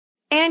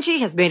Angie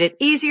has made it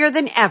easier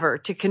than ever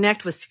to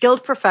connect with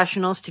skilled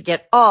professionals to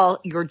get all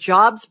your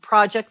jobs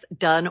projects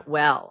done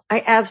well.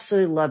 I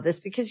absolutely love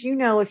this because,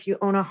 if you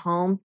own a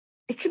home,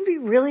 it can be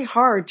really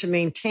hard to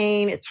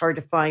maintain. It's hard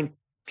to find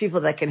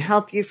people that can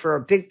help you for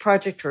a big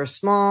project or a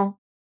small.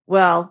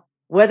 Well,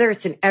 whether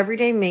it's in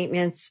everyday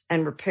maintenance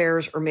and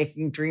repairs or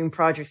making dream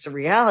projects a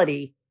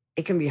reality,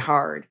 it can be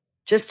hard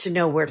just to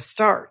know where to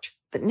start.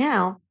 But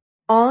now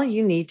all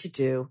you need to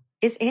do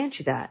is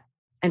Angie that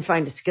and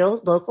find a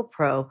skilled local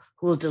pro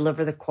who will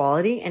deliver the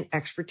quality and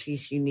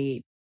expertise you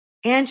need.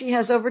 Angie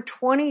has over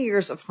 20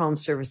 years of home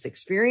service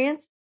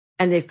experience,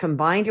 and they've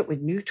combined it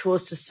with new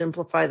tools to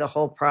simplify the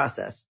whole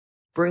process.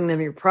 Bring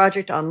them your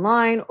project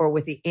online or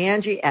with the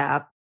Angie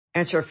app,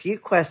 answer a few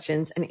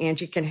questions, and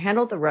Angie can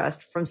handle the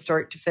rest from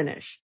start to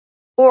finish.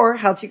 Or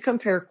help you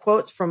compare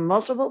quotes from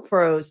multiple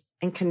pros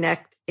and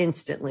connect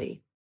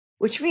instantly,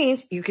 which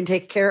means you can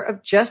take care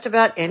of just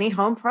about any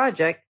home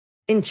project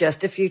in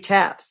just a few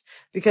taps.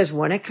 Because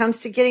when it comes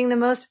to getting the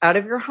most out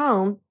of your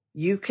home,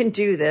 you can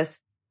do this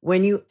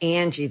when you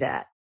Angie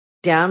that.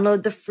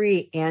 Download the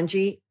free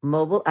Angie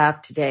mobile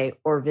app today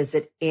or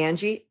visit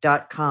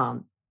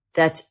Angie.com.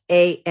 That's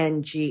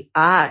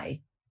ANGI.com.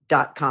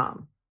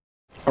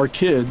 Our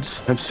kids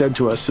have said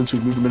to us since we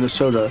moved to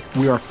Minnesota,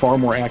 we are far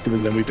more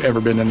active than we've ever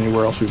been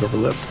anywhere else we've ever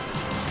lived.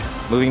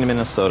 Moving to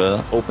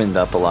Minnesota opened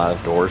up a lot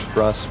of doors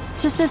for us.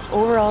 Just this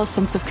overall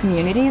sense of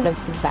community, of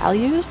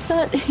values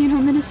that,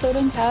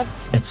 Minnesotans have.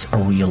 It's a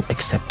real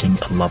accepting,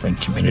 loving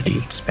community,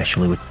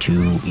 especially with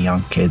 2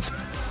 young kids.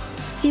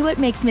 See what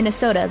makes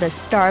Minnesota the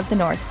star of the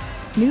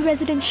North. New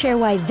residents share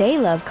why they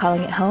love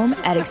calling it home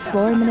at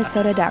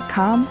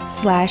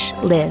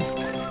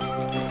exploreminnesota.com/live.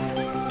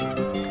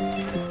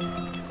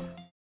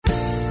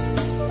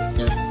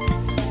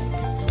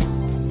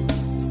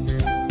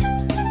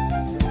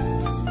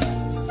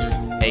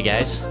 Hey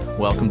guys,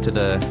 welcome to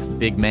the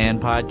Big Man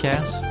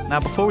Podcast. Now,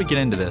 before we get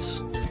into this,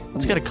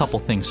 let's get a couple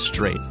things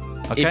straight,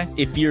 okay?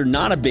 If you're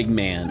not a big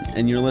man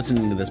and you're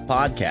listening to this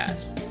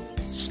podcast,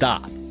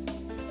 stop.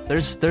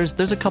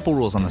 There's a couple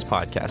rules on this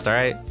podcast, all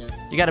right?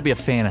 You got to be a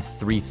fan of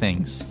 3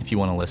 things if you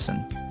want to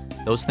listen.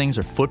 Those things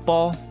are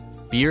football,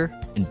 beer,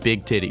 and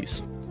big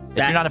titties. If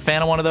you're not a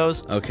fan of one of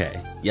those, okay,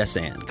 yes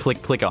and.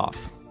 click off.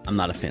 I'm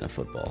not a fan of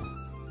football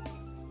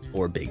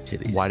or big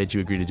titties. Why did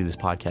you agree to do this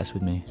podcast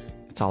with me?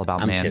 It's all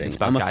about man. Kidding. It's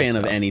about I'm a guy fan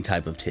stuff. of any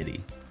type of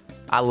titty.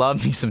 I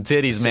love me some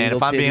titties, man, Single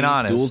if I'm titty, being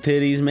honest. Dual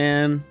titties,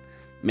 man.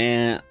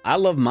 Man, I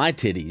love my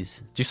titties.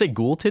 Did you say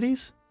ghoul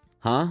titties?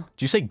 Huh?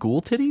 Did you say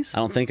ghoul titties? I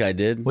don't think I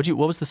did. What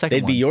was the second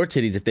They'd one? be your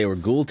titties if they were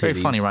ghoul titties.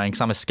 Very funny, Ryan, because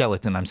I'm a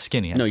skeleton. I'm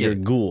skinny. No, you're a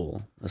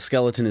ghoul. A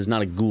skeleton is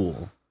not a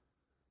ghoul.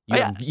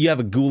 You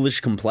have a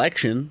ghoulish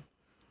complexion.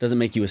 Doesn't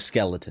make you a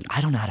skeleton. I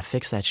don't know how to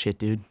fix that shit,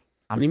 dude.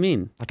 What do you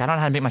mean? Like, I don't know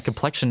how to make my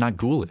complexion not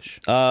ghoulish.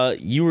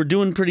 You were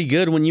doing pretty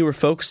good when you were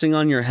focusing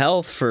on your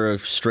health for a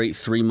straight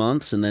 3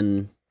 months, and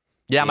then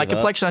my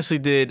complexion actually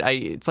did.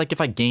 It's like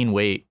if I gain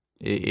weight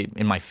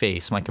in my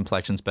face, my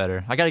complexion's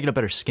better. I got to get a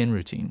better skin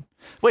routine.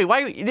 Wait,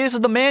 why? This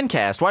is the Man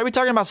Cast. Why are we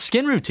talking about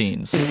skin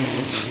routines?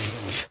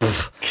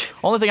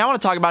 Only thing I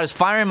want to talk about is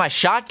firing my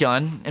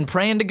shotgun and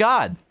praying to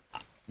God.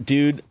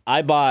 Dude,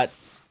 I bought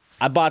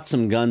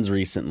some guns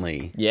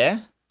recently. Yeah?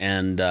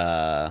 And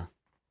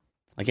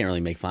I can't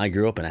really make fun. I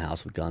grew up in a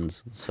house with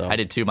guns, so I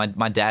did too.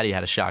 My daddy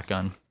had a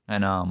shotgun,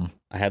 and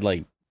I had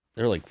there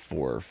were like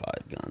 4 or 5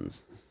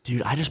 guns.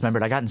 Dude, I just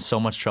remembered I got in so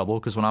much trouble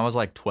because when I was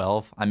like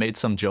 12, I made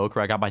some joke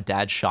where I got my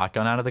dad's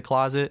shotgun out of the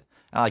closet.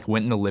 I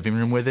went in the living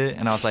room with it,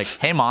 and I was like,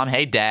 "Hey, mom,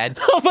 hey, dad."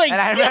 Oh my god!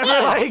 And I remember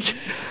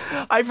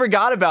I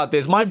forgot about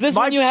this. Was this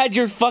when you had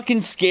your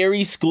fucking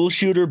scary school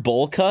shooter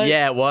bowl cut?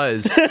 Yeah, it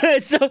was.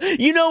 So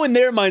in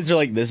their minds they're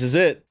like, "This is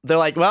it." They're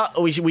like, "Well,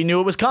 we knew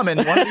it was coming.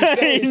 One of these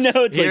days,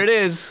 here it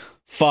is."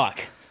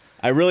 Fuck.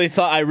 I really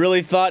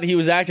thought he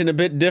was acting a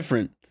bit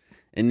different.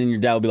 And then your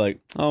dad would be like,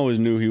 I always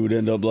knew he would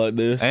end up like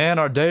this. And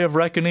our day of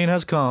reckoning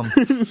has come.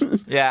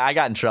 Yeah, I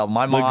got in trouble.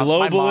 The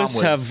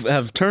globalists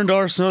have turned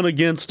our son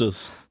against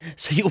us.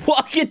 So you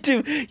walk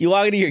into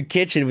your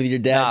kitchen with your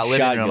dad's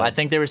living shotgun. room. I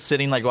think they were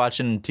sitting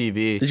watching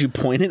TV. Did you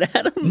point it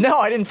at him? No,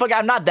 I didn't.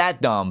 I'm not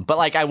that dumb.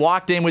 But I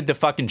walked in with the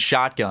fucking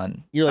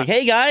shotgun. You're like,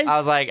 hey guys. I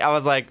was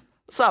like,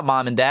 what's up,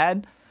 mom and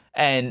dad?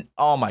 And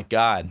oh my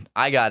god,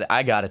 I got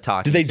to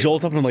talk. Did they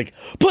jolt up and I'm like,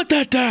 put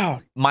that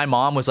down? My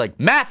mom was like,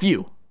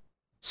 Matthew,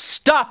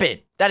 stop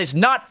it. That is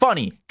not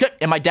funny.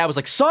 And my dad was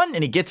like, son,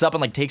 and he gets up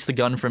and takes the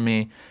gun from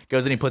me,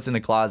 goes and he puts it in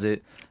the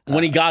closet.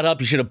 When he got up,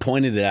 you should have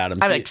pointed it at him.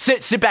 I'm like,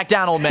 sit back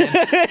down, old man.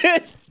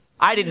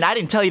 I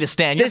didn't tell you to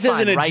stand. This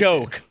isn't a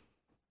joke.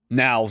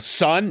 Now,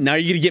 son, now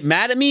you're going to get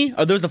mad at me?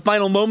 Are those the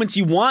final moments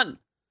you want?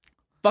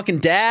 Fucking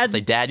dad? It's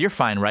like, Dad, you're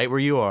fine right where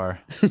you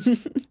are.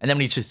 And then when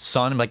he's just,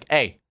 son, I'm like,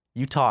 hey,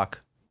 you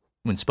talk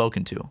when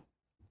spoken to.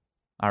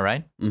 All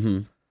right? Mm-hmm.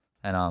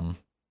 And,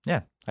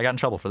 yeah, I got in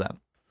trouble for that.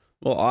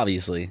 Well,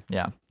 obviously.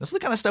 Yeah. This is the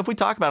kind of stuff we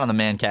talk about on the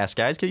Man Cast,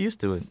 guys. Get used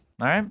to it.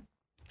 All right?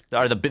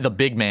 Or the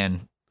Big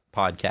Man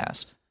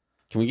Podcast.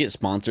 Can we get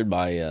sponsored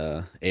by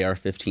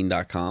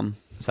AR15.com?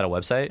 Is that a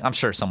website? I'm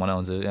sure someone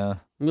owns it, yeah. I'm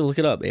going to look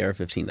it up,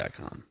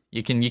 AR15.com.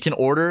 You can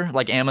order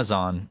like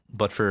Amazon,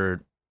 but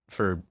for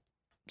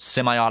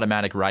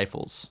semi-automatic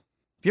rifles.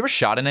 Have you ever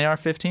shot an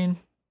AR-15?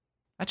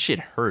 That shit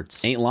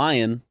hurts. Ain't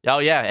lying. Oh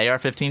yeah,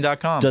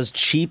 AR15.com. Does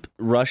cheap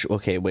rush?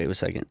 Okay, wait a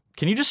second.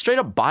 Can you just straight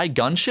up buy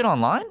gun shit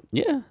online?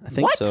 Yeah, I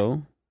think What?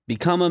 so.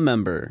 Become a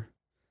member.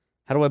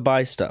 How do I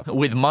buy stuff?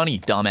 With money,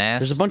 dumbass.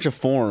 There's a bunch of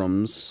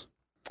forums.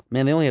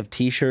 Man, they only have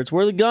T-shirts.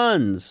 Where are the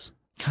guns?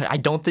 I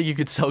don't think you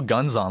could sell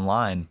guns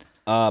online.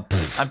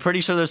 Pfft. I'm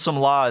pretty sure there's some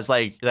laws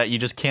like that you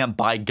just can't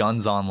buy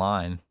guns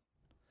online.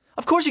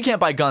 Of course you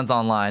can't buy guns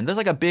online. There's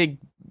like a big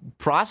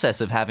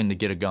process of having to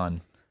get a gun.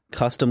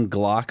 Custom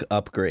Glock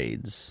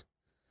upgrades.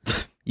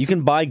 You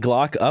can buy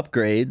Glock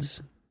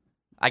upgrades.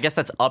 I guess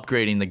that's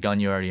upgrading the gun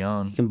you already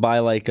own. You can buy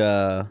like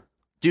a...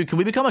 Dude, can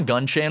we become a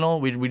gun channel?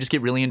 We just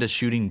get really into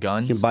shooting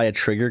guns. You can buy a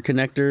trigger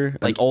connector,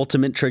 Like, an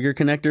ultimate trigger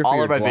connector for all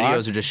your of our Glock.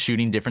 videos are just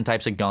shooting different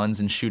types of guns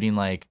and shooting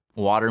like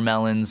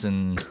watermelons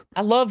and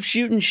I love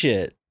shooting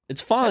shit.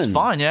 It's fun. it's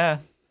fun, yeah.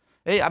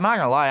 Hey, I'm not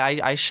gonna lie,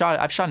 I've shot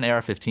an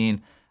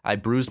AR-15. I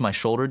bruised my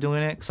shoulder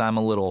doing it because I'm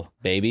a little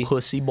Baby.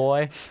 pussy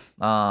boy.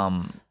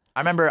 I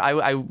remember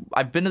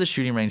I've been to the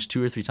shooting range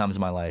 2 or 3 times in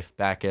my life.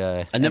 Back,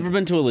 I've never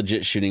been to a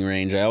legit shooting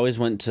range. I always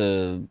went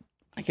to,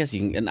 I guess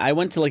you can, and I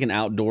went to like an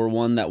outdoor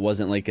one that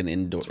wasn't like an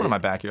indoor. It's one in my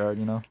backyard,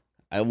 you know.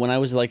 When I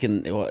was like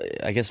in,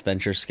 I guess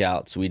Venture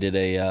Scouts, we did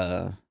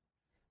a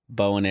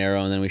bow and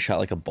arrow, and then we shot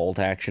like a bolt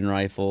action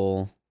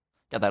rifle.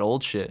 Got that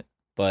old shit.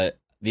 But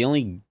the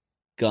only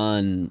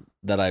gun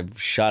that I've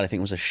shot, I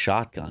think, was a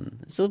shotgun.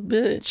 It's a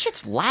bit.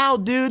 Shit's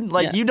loud, dude.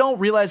 Like, Yeah. you don't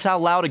realize how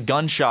loud a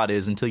gunshot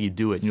is until you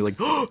do it. And you're like,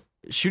 oh,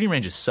 shooting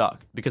ranges suck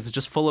because it's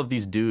just full of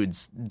these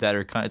dudes that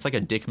are kind of, it's like a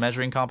dick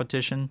measuring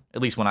competition,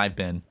 at least when I've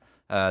been.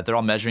 They're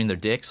all measuring their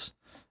dicks.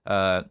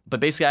 But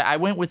basically, I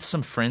went with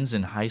some friends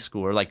in high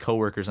school or like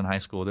coworkers in high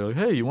school. They're like,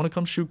 hey, you want to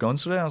come shoot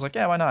guns today? I was like,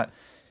 yeah, why not?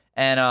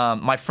 And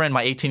my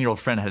 18-year-old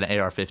friend had an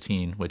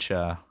AR-15, which,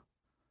 yeah,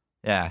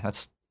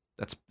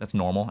 that's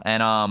normal.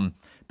 And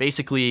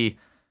basically,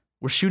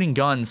 we're shooting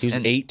guns. He was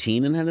and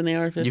 18 and had an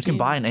AR-15? You can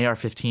buy an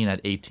AR-15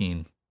 at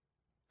 18.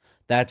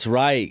 That's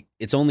right.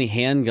 It's only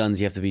handguns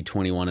you have to be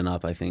 21 and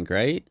up, I think,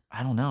 right?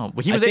 I don't know.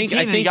 But he was I think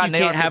 18 and he got you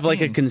an can't have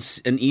like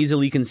AR-15. an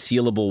easily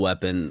concealable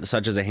weapon,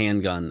 such as a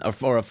handgun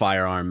or a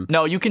firearm.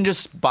 No, you can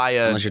just buy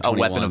Unless you're a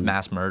weapon 21. of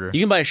mass murder. You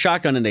can buy a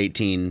shotgun at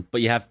 18,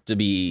 but you have to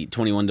be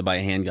 21 to buy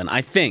a handgun,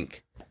 I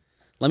think.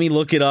 Let me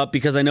look it up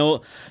because I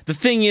know the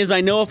thing is,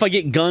 I know if I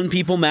get gun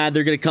people mad,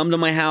 they're gonna come to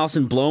my house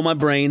and blow my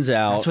brains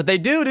out. That's what they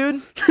do,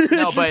 dude.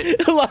 No,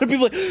 but a lot of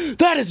people are like,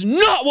 that is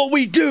not what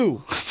we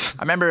do.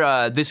 I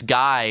remember this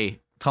guy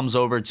comes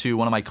over to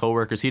one of my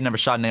coworkers. He'd never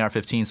shot an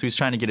AR-15, so he's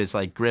trying to get his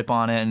like grip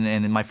on it,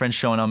 and my friend's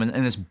showing him,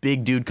 and this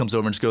big dude comes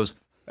over and just goes,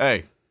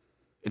 "Hey,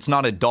 it's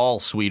not a doll,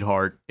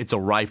 sweetheart. It's a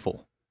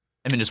rifle,"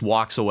 and then just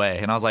walks away.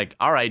 And I was like,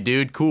 "All right,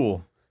 dude,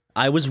 cool."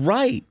 I was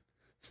right.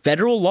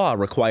 Federal law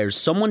requires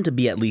someone to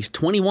be at least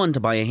 21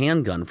 to buy a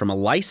handgun from a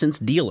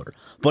licensed dealer,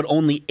 but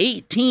only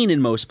 18 in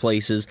most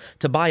places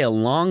to buy a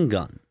long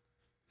gun.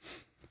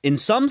 In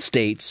some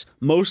states,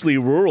 mostly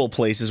rural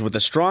places with a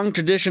strong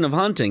tradition of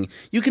hunting,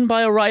 you can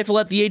buy a rifle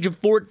at the age of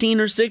 14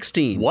 or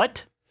 16.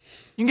 What?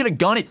 You can get a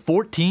gun at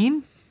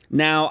 14?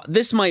 Now,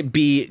 this might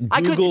be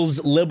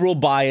Google's liberal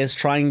bias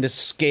trying to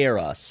scare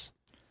us.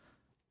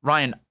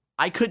 Ryan,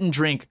 I couldn't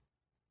drink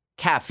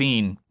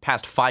caffeine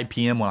past 5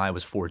 p.m. when I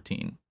was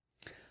 14.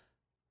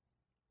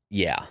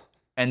 Yeah.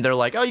 And they're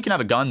like, "Oh, you can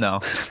have a gun, though."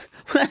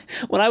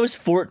 When I was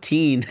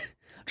 14, I'm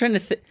trying to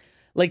think.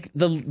 Like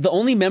the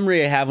only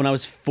memory I have when I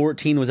was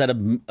 14 was at a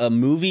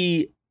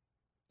birthday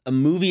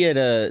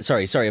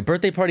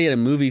party at a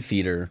movie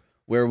theater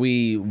where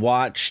we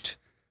watched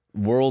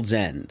World's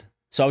End.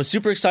 So I was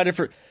super excited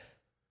for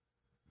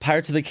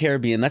Pirates of the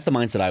Caribbean. That's the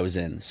mindset I was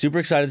in. Super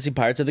excited to see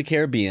Pirates of the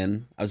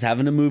Caribbean. I was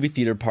having a movie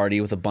theater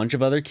party with a bunch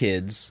of other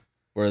kids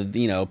where,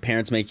 you know,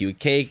 parents make you a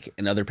cake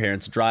and other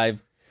parents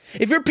drive.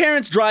 If your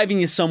parents driving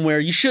you somewhere,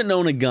 you shouldn't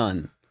own a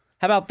gun.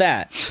 How about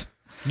that?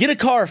 Get a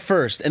car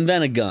first and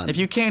then a gun. If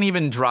you can't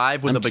even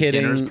drive with a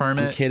beginner's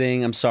permit. I'm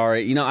kidding. I'm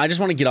sorry. You know, I just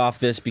want to get off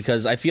this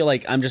because I feel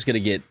like I'm just going to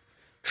get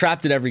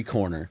trapped at every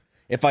corner.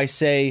 If I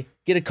say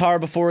get a car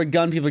before a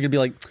gun, people are going to be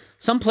like,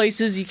 some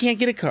places you can't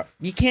get a car.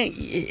 You can't.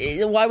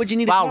 Why would you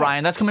need a car? Wow,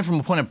 Ryan, that's coming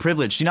from a point of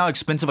privilege. Do you know how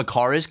expensive a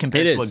car is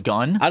compared to a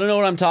gun? I don't know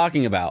what I'm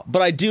talking about,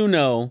 but I do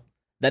know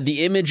that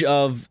the image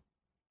of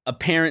a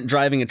parent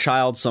driving a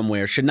child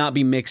somewhere should not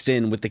be mixed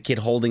in with the kid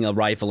holding a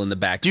rifle in the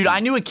back Dude, seat.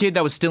 I knew a kid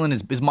that was still in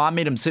his mom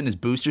made him sit in his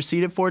booster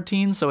seat at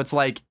 14, so it's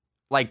like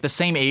the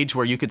same age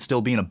where you could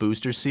still be in a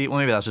booster seat. Well,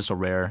 maybe that's just a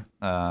rare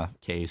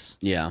case.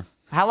 Yeah.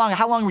 How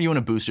long were you in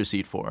a booster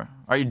seat for?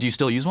 Do you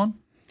still use one?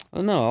 I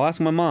don't know. I'll ask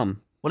my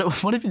mom.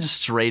 What if you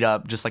just straight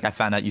up, just like I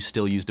found out you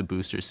still used a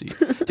booster seat?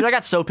 Dude, I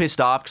got so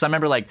pissed off because I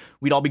remember like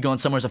we'd all be going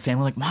somewhere as a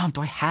family, like, "Mom,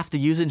 do I have to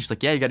use it?" And she's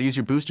like, "Yeah, you got to use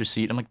your booster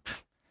seat." I'm like,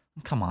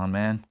 "Come on,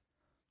 man.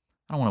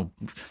 I don't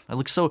want to." I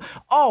look so.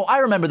 Oh, I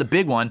remember the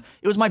big one.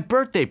 It was my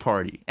birthday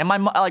party, and my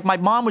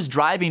mom was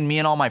driving me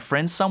and all my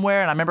friends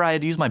somewhere, and I remember I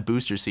had to use my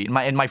booster seat,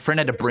 and my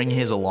friend had to bring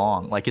his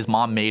along. Like his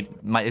mom made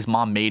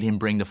him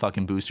bring the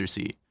fucking booster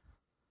seat.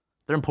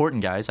 They're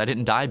important, guys. I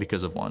didn't die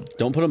because of one.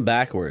 Don't put them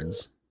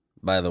backwards,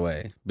 by the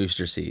way.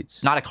 Booster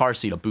seats. Not a car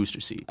seat, a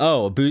booster seat.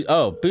 Oh,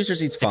 booster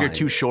seat's fine. If you're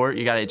too short,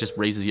 it just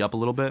raises you up a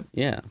little bit.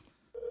 Yeah.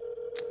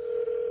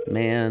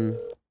 Man,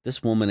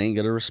 this woman ain't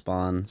gonna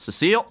respond.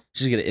 Cecile,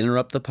 she's gonna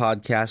interrupt the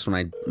podcast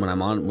when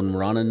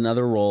we're on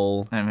another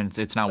roll. I mean,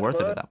 it's not worth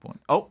it at that point.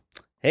 Oh,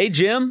 hey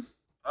Jim.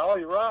 How are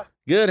you, Ryan?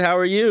 Good. How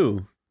are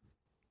you?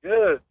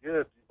 Good.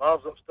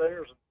 Mom's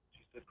upstairs, and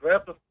she said,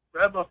 "Grab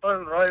my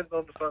phone, Ryan's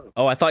on the phone."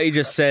 Oh, I thought you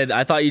just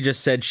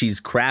said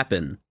she's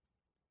crapping.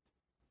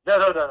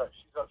 No.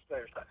 She's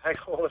upstairs. Hang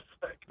on a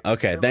second.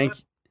 Okay, thank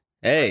you.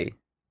 Hey.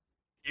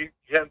 You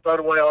haven't thrown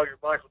away all your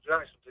Michael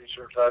Jackson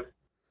t-shirts, have you?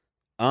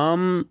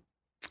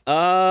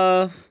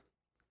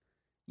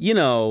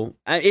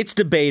 It's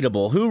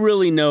debatable. Who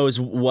really knows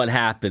what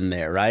happened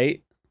there,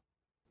 right?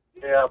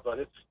 Yeah, but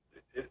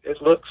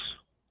it looks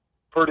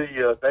pretty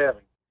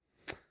damning.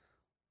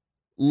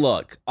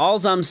 Look,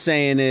 all I'm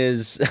saying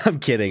is, I'm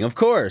kidding, of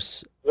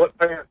course. What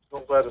parents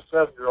gonna let a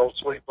 7-year-old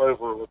sleep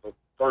over with a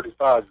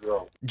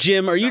 35-year-old?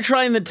 Jim, are you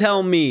trying to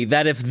tell me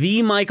that if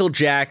the Michael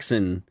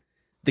Jackson,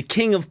 the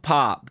king of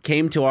pop,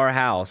 came to our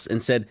house and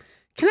said,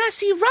 "Can I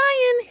see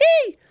Ryan?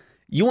 Hey,"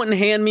 you wouldn't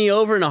hand me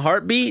over in a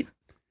heartbeat?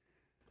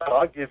 Oh,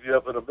 I'll give you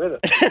up in a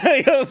minute.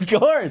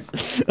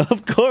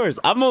 Of course.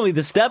 I'm only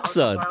the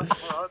stepson.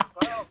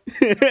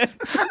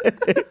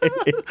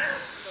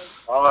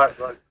 All right,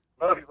 buddy.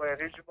 Love you, man.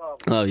 Here's your mom.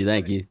 Love you.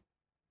 Thank you.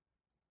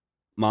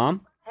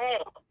 Mom? Hey.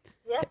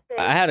 Yes, sir.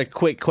 I had a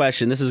quick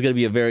question. This is going to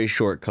be a very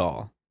short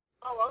call.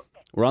 Oh,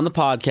 okay. We're on the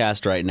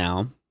podcast right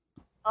now.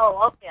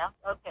 Oh, okay.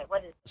 Okay,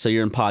 what is it? So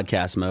you're in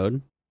podcast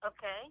mode.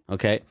 Okay.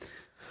 Okay.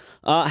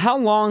 How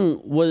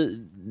long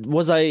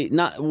was I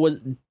not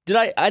did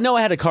I know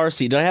I had a car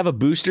seat. Did I have a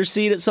booster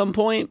seat at some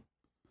point?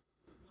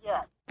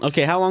 Yes.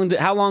 Okay, how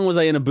long was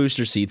I in a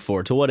booster seat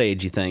for? To what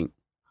age you think?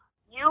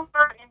 You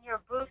were in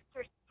your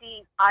booster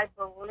seat, I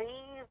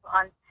believe,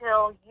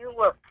 until you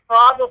were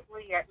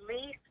probably at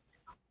least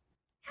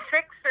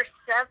 6 or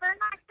 7,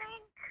 I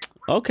think.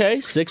 Okay,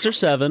 6 or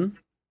 7.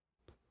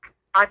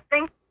 I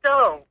think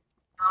so.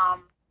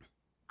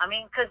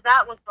 Because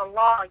that was the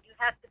law. You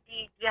have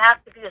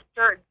to be a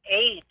certain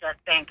age, I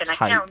think, and I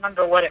can't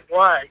remember what it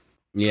was.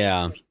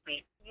 Yeah.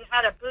 You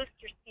had a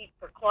booster seat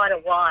for quite a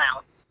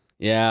while.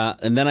 Yeah,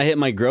 and then I hit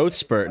my growth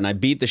spurt and I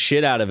beat the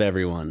shit out of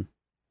everyone.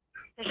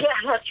 Yeah,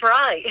 that's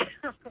right.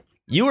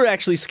 You were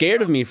actually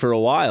scared of me for a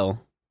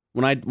while.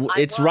 Right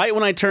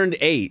when I turned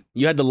 8.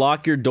 You had to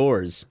lock your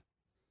doors.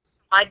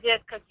 I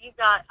did, because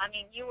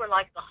you were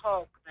like the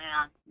Hulk,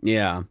 man.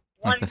 Yeah.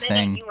 One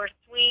minute you were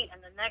sweet,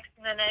 and the next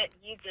minute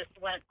you just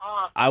went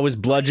off. I was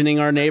bludgeoning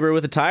our neighbor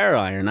with a tire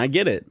iron. I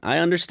get it. I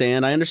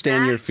understand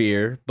your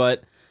fear,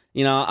 but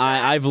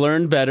I've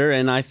learned better,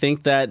 and I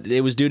think that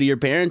it was due to your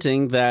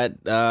parenting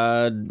that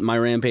my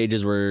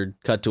rampages were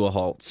cut to a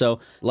halt. So,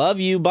 love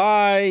you.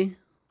 Bye.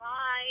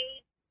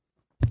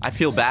 I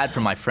feel bad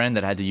for my friend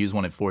that had to use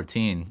one at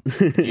 14.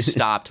 You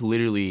stopped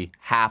literally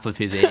half of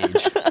his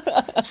age.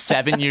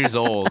 7 years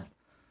old.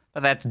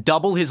 That's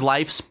double his your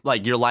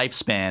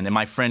lifespan, and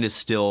my friend is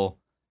still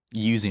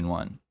using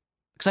one.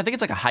 Because I think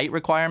it's like a height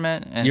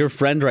requirement. And your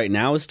friend right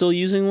now is still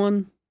using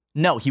one?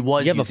 No, he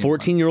was. You have a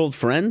 14-year-old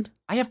friend?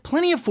 I have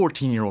plenty of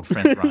 14-year-old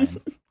friends, Ryan.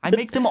 I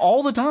make them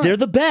all the time. They're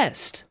the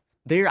best.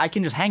 I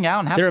can just hang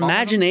out and have Their fun. Their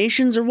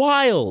imaginations are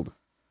wild.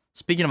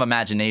 Speaking of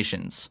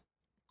imaginations,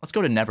 let's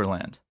go to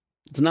Neverland.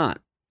 It's not.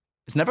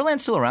 Is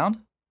Neverland still around?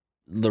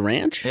 The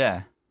ranch?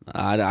 Yeah.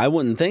 I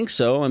wouldn't think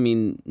so. I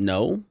mean,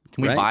 no.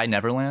 Can we buy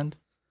Neverland?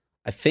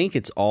 I think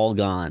it's all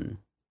gone.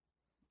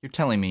 You're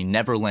telling me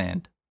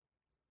Neverland,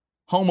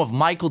 home of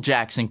Michael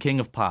Jackson, king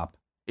of pop,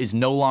 is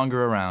no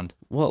longer around?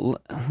 Well,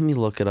 let me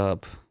look it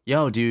up.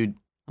 Yo, dude.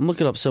 I'm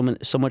looking up so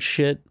much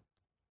shit.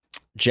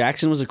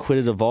 Jackson was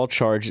acquitted of all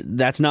charges.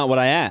 That's not what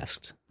I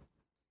asked.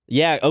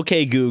 Yeah,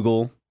 okay,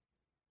 Google.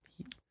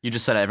 You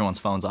just set everyone's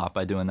phones off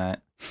by doing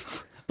that.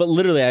 But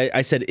literally,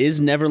 I said, is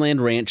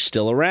Neverland Ranch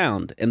still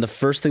around? And the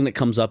first thing that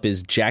comes up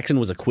is Jackson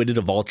was acquitted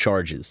of all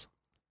charges.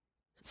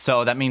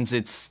 So that means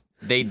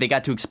they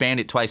got to expand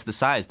it twice the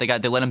size. They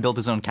let him build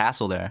his own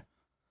castle there.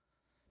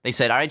 They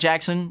said, all right,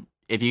 Jackson,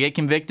 if you get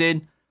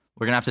convicted,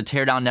 we're going to have to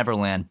tear down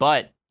Neverland.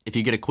 But if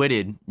you get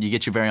acquitted, you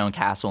get your very own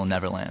castle in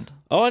Neverland.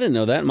 Oh, I didn't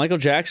know that. Michael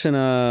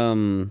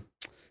Jackson,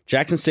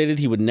 Jackson stated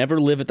he would never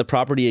live at the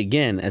property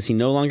again as he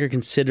no longer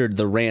considered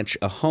the ranch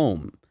a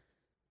home.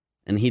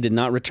 And he did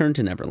not return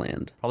to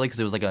Neverland. Probably because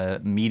it was like a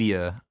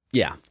media.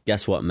 Yeah.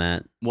 Guess what,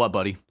 Matt? What,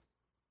 buddy?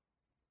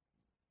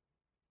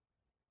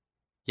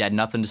 You had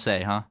nothing to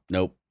say, huh?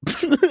 Nope.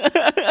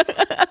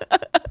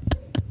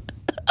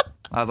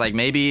 I was like,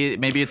 maybe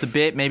it's a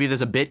bit. Maybe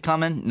there's a bit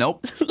coming.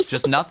 Nope.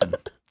 Just nothing.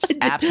 Just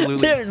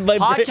absolutely.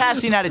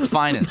 Podcasting at its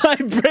finest. My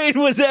brain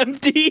was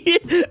empty.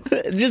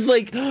 Just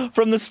like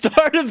from the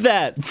start of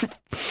that.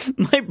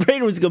 My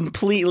brain was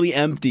completely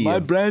empty. My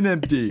brain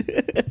empty.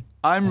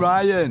 I'm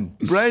Ryan.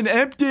 Brain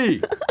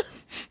empty.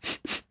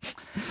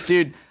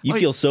 Dude. You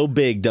feel so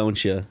big,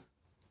 don't you?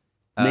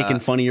 Making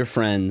fun of your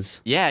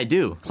friends. Yeah, I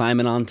do.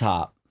 Climbing on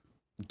top.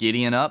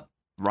 Giddying up.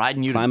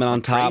 riding you, climbing on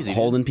like top, crazy,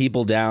 holding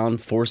people down,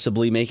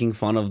 forcibly making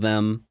fun of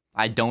them.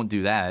 I don't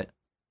do that.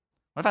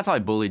 What if that's how I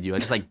bullied you? I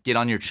just like get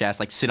on your chest,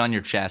 like sit on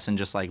your chest, and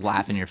just like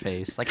laugh in your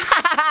face, like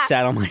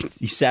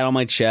You sat on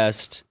my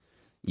chest.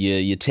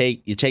 You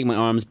take my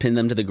arms, pin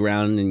them to the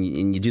ground,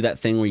 and you do that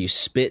thing where you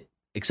spit,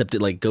 except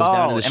it like goes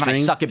down to the string. And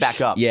I suck it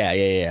back up.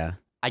 Yeah.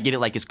 I get it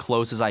like as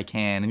close as I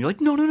can, and you're like,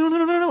 no, and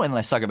then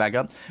I suck it back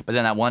up. But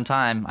then that one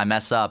time I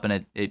mess up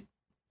and it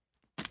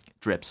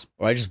drips.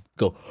 Or I just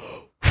go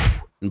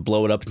and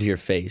blow it up into your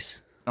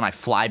face. And I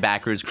fly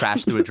backwards,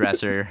 crash through a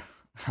dresser.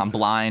 I'm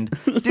blind.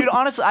 Dude,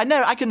 honestly,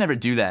 I could never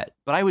do that.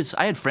 But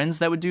I had friends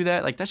that would do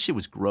that. Like that shit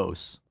was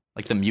gross.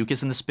 Like the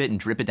mucus in the spit and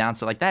drip it down,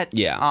 so like that.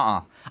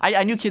 Yeah.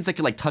 I knew kids that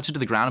could like touch it to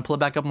the ground and pull it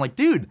back up. I'm like,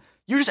 dude,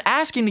 you're just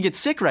asking to get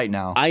sick right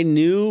now. I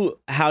knew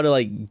how to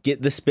like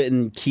get the spit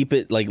and keep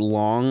it like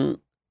long,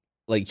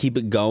 like keep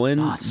it going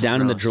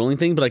down in the drooling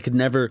thing, but I could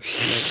never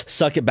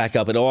suck it back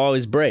up. It'll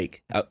always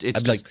break.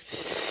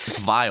 It's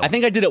vile. I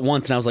think I did it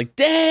once and I was like,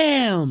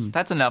 damn.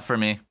 That's enough for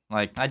me.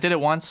 Like I did it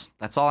once.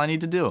 That's all I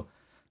need to do.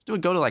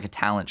 Go to like a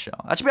talent show.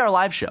 That should be our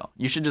live show.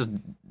 You should just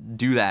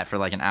do that for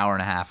like an hour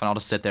and a half, and I'll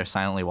just sit there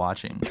silently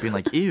watching, being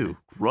like, ew,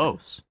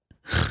 gross.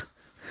 I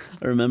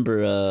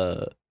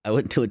remember I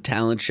went to a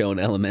talent show in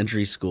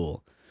elementary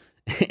school,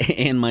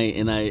 and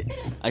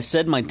I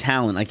said my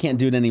talent. I can't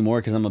do it anymore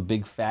because I'm a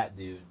big fat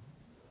dude.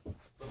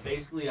 But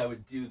basically, I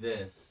would do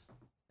this,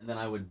 and then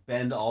I would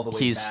bend all the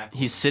way back.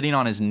 He's sitting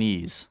on his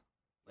knees.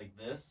 Like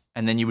this?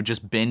 And then you would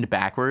just bend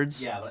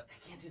backwards? Yeah, but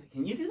I can't do that.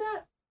 Can you do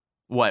that?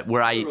 What?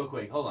 Real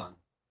quick, hold on.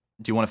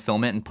 Do you want to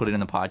film it and put it in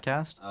the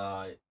podcast?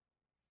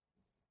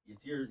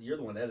 It's you're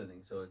the one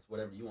editing, so it's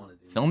whatever you want to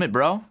do. Film it,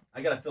 bro.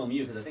 I gotta film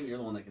you because I think you're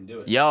the one that can do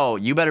it. Yo,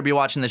 you better be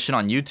watching this shit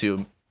on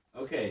YouTube.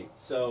 Okay,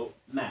 so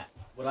Matt,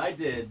 what I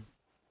did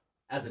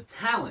as a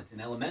talent in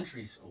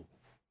elementary school,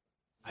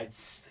 I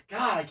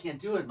can't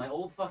do it. My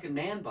old fucking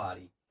man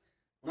body.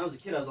 When I was a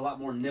kid, I was a lot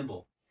more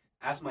nimble.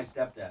 Ask my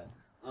stepdad.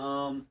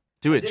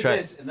 Do it, try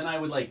this, and then I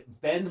would like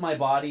bend my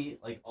body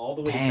like all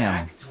the way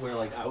back to where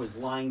like I was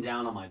lying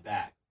down on my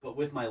back, but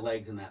with my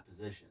legs in that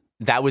position.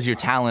 That was your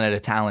talent at a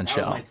talent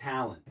show. That was my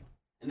talent.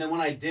 And then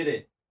when I did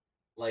it,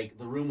 like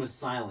the room was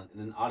silent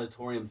in an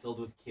auditorium filled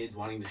with kids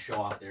wanting to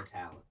show off their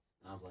talent.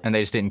 And I was like, and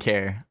they just didn't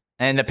care.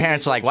 And the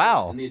parents were like,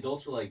 wow. And the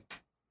adults were like,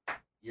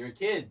 you're a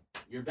kid.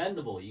 You're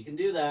bendable. You can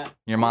do that.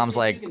 Your mom's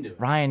like,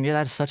 Ryan, yeah,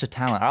 that's such a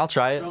talent. I'll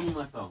try it. Show me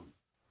my phone.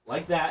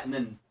 Like that, and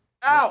then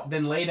ow.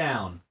 Then lay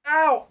down.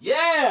 Ow.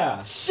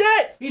 Yeah.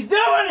 Shit. He's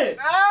doing it.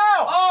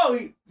 Ow. Oh,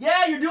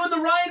 yeah, you're doing the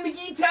Ryan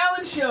McGee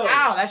talent show.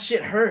 Ow, that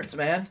shit hurts,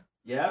 man.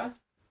 Yeah?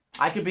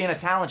 I could be in a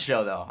talent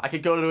show, though. I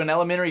could go to an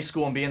elementary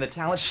school and be in the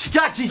talent show.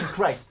 God, Jesus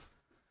Christ.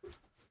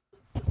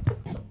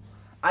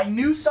 I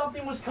knew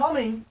something was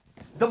coming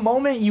the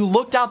moment you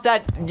looked out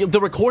the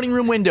recording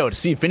room window to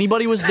see if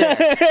anybody was there.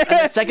 And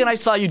the second I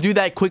saw you do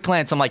that quick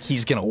glance, I'm like,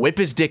 he's going to whip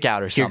his dick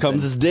out or something. Here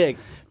comes his dick.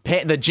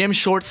 The gym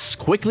shorts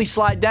quickly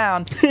slide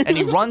down, and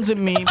he runs at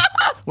me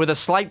with a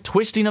slight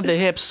twisting of the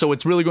hips, so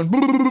it's really going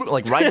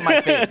like right in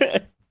my face.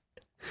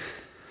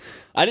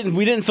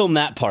 We didn't film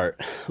that part.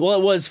 Well,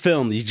 it was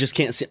filmed. You just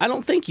can't see. I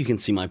don't think you can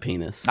see my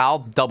penis. I'll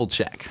double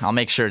check. I'll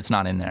make sure it's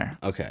not in there.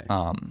 Okay.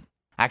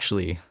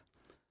 Actually,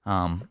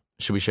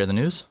 should we share the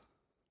news?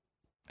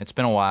 It's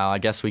been a while. I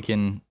guess we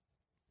can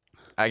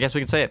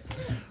say it.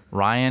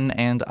 Ryan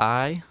and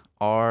I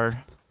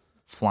are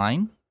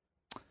flying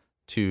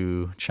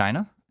to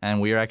China, and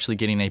we are actually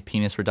getting a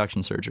penis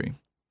reduction surgery.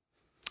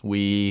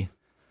 We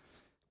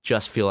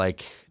just feel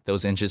like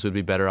those inches would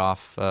be better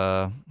off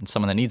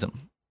someone that needs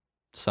them.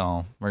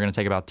 So we're going to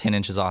take about 10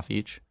 inches off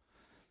each,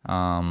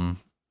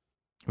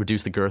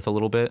 reduce the girth a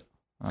little bit,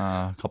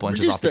 a couple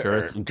inches off the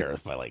girth.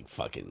 Girth by like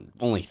fucking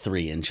only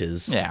 3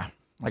 inches. Yeah,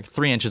 like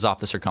 3 inches off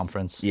the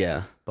circumference.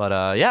 Yeah. But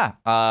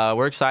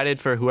we're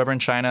excited for whoever in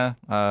China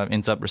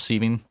ends up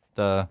receiving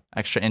the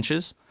extra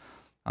inches.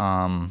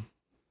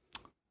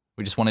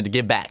 We just wanted to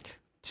give back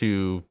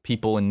to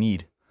people in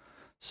need.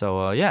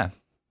 So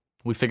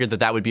we figured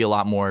that would be a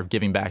lot more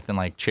giving back than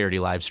like charity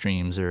live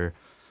streams or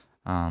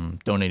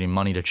donating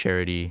money to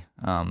charity.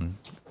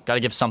 Got to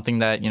give something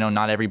that,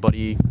 not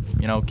everybody,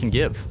 can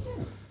give.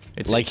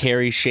 It's like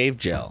Harry's shave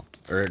gel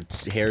or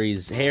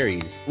Harry's.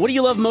 What do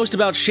you love most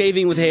about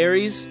shaving with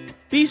Harry's?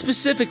 Be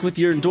specific with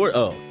your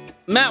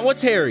Matt,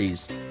 what's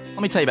Harry's?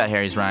 Let me tell you about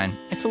Harry's, Ryan.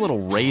 It's a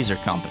little razor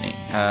company.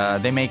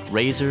 They make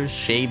razors,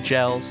 shave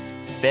gels.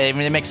 They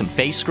make some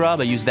face scrub.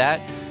 I use that.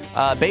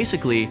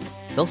 Basically,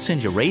 they'll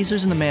send you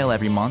razors in the mail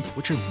every month,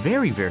 which are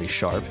very, very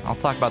sharp. I'll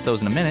talk about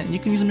those in a minute. And you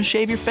can use them to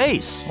shave your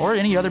face or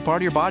any other part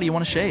of your body you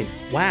want to shave.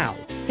 Wow.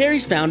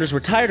 Harry's founders were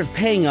tired of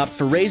paying up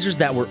for razors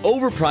that were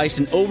overpriced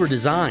and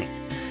overdesigned.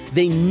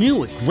 They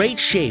knew a great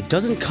shave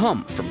doesn't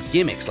come from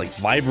gimmicks like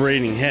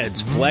vibrating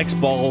heads, flex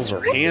balls,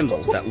 or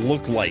handles that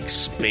look like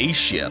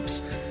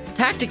spaceships.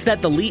 Tactics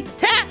that the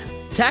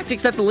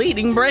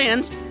leading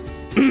brands...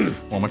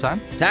 One more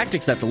time.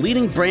 Tactics that the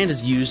leading brand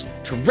has used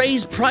to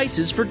raise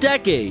prices for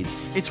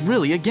decades. It's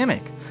really a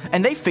gimmick.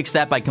 And they fix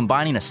that by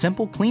combining a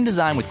simple, clean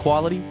design with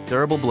quality,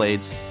 durable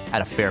blades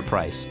at a fair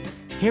price.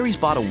 Harry's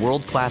bought a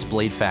world-class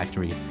blade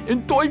factory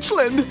in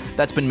Deutschland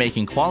that's been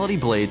making quality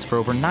blades for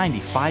over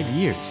 95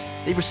 years.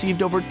 They've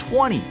received over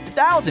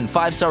 20,000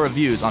 5-star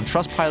reviews on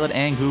Trustpilot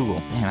and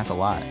Google. Damn, that's a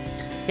lot.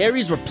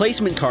 Harry's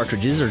replacement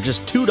cartridges are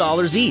just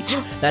 $2 each.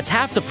 That's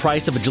half the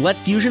price of a Gillette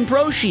Fusion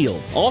Pro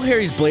Shield. All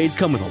Harry's blades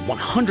come with a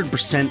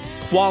 100%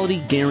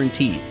 quality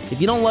guarantee.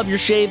 If you don't love your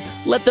shave,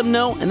 let them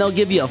know and they'll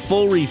give you a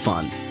full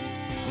refund.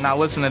 Now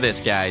listen to this,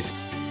 guys.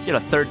 Get a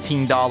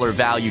 $13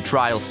 value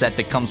trial set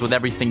that comes with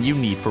everything you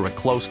need for a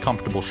close,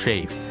 comfortable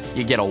shave.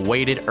 You get a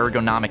weighted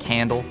ergonomic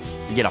handle.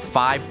 You get a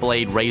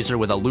 5-blade razor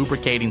with a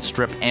lubricating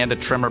strip and a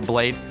trimmer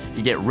blade.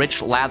 You get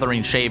rich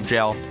lathering shave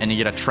gel, and you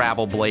get a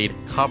travel blade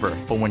cover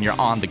for when you're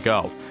on the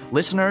go.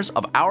 Listeners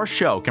of our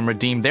show can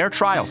redeem their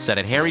trial set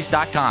at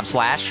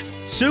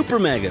harrys.com/Super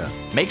Mega.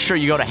 Make sure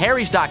you go to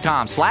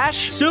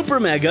harrys.com/Super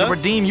Mega to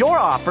redeem your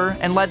offer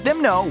and let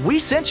them know we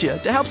sent you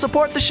to help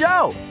support the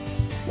show.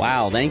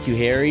 Wow, thank you,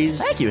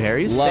 Harry's. Thank you,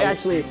 Harry's.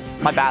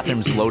 My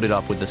bathroom's loaded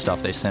up with the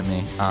stuff they sent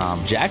me.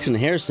 Jackson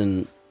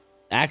Harrison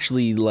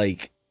actually,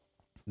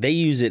 they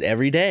use it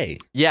every day.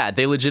 Yeah,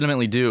 they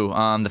legitimately do.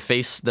 The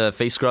face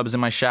scrub is in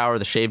my shower.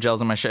 The shave gel's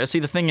in my shower. See,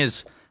 the thing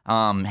is,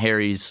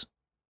 Harry's,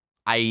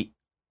 I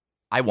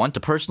want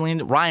to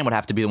personally. Ryan would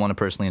have to be the one to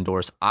personally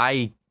endorse.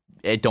 I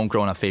don't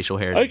grow enough facial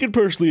hair. I can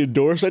personally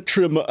endorse. I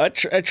trim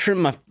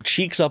my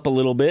cheeks up a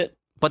little bit.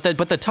 But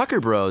the Tucker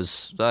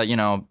Bros,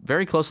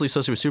 very closely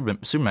associated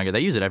with Super Mega,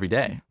 they use it every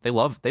day. They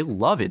love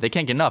it. They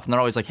can't get enough, and they're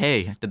always like,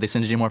 "Hey, did they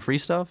send you any more free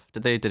stuff?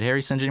 Did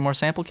Harry send you any more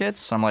sample kits?"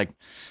 So I'm like,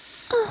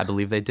 I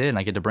believe they did, and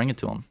I get to bring it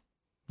to them.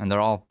 And they're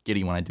all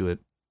giddy when I do it.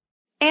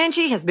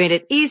 Angie has made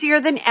it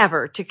easier than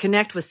ever to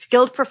connect with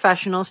skilled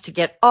professionals to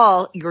get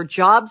all your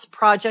jobs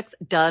projects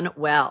done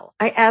well.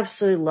 I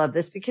absolutely love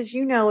this because,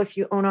 if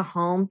you own a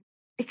home,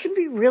 it can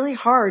be really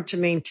hard to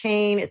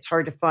maintain. It's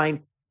hard to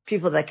find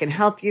people that can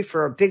help you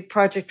for a big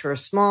project or a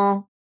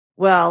small.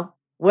 Well,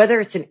 whether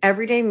it's in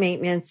everyday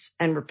maintenance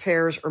and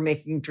repairs or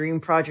making dream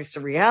projects a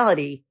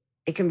reality,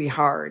 it can be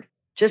hard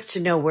just to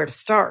know where to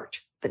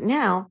start. But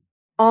now,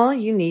 all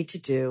you need to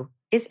do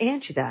is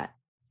Angie that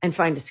and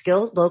find a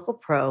skilled local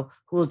pro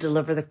who will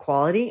deliver the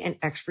quality and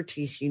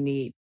expertise you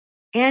need.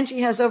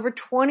 Angie has over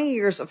 20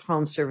 years of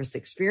home service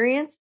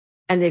experience,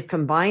 and they've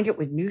combined it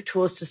with new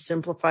tools to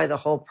simplify the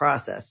whole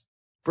process.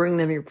 Bring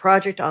them your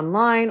project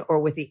online or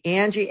with the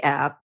Angie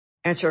app,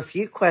 answer a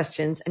few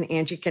questions, and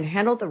Angie can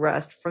handle the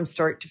rest from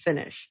start to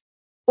finish.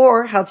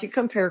 Or help you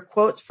compare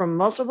quotes from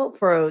multiple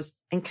pros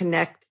and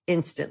connect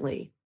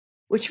instantly,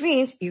 which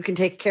means you can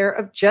take care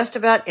of just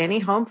about any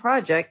home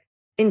project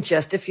in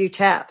just a few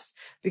taps.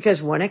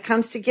 Because when it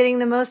comes to getting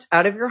the most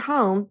out of your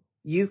home,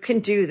 you can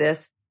do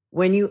this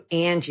when you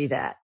Angie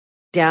that.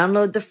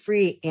 Download the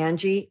free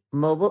Angie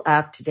mobile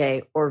app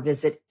today or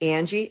visit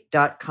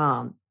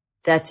Angie.com.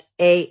 That's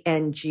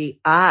ANGI.com.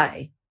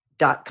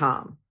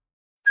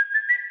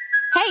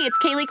 Hey, it's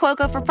Kaylee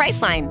Cuoco for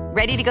Priceline.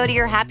 Ready to go to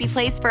your happy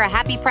place for a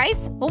happy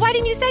price? Well, why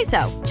didn't you say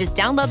so? Just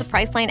download the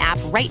Priceline app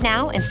right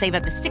now and save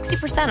up to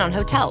 60% on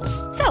hotels.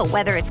 So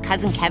whether it's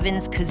Cousin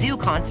Kevin's Kazoo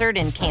Concert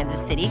in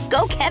Kansas City,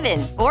 go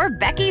Kevin, or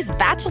Becky's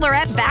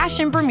Bachelorette Bash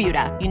in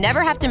Bermuda, you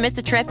never have to miss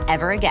a trip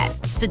ever again.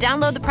 So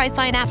download the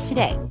Priceline app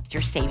today.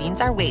 Your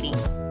savings are waiting.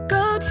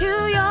 Go to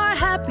your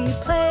happy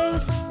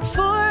place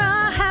for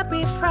a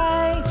happy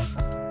price.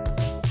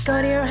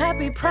 Go to your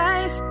happy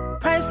price,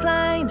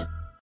 Priceline.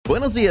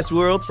 Buenos dias,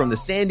 world, from the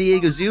San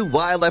Diego Zoo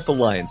Wildlife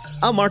Alliance.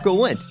 I'm Marco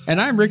Wendt. And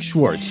I'm Rick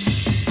Schwartz.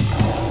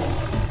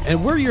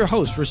 And we're your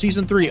hosts for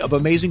Season 3 of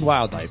Amazing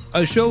Wildlife,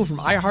 a show from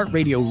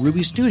iHeartRadio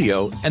Ruby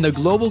Studio and the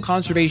global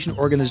conservation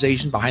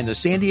organization behind the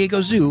San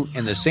Diego Zoo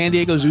and the San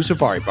Diego Zoo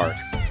Safari Park.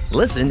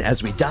 Listen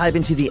as we dive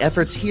into the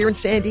efforts here in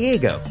San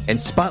Diego and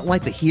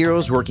spotlight the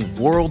heroes working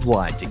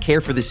worldwide to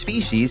care for the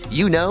species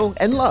you know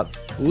and love.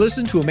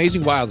 Listen to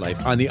Amazing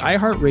Wildlife on the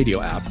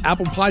iHeartRadio app,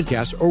 Apple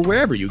Podcasts, or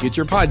wherever you get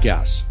your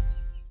podcasts.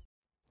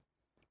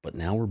 But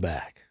now we're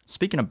back.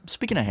 Speaking of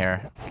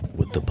hair,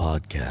 with the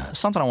podcast,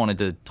 something I wanted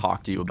to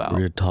talk to you about.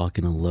 We're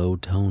talking a low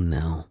tone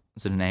now.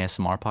 Is it an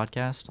ASMR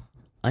podcast?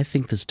 I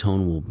think this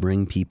tone will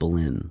bring people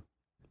in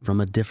from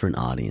a different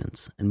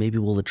audience, and maybe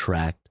we'll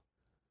attract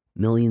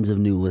millions of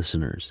new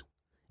listeners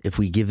if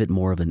we give it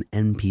more of an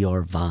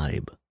NPR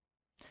vibe.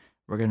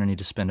 We're going to need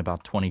to spend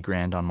about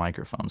 $20,000 on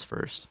microphones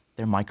first.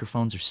 Their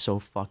microphones are so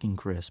fucking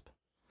crisp.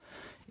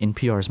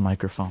 NPR's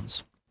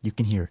microphones, you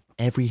can hear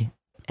every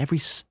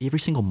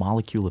single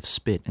molecule of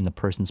spit in the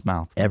person's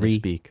mouth when they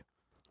speak.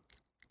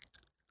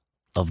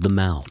 Of the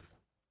mouth.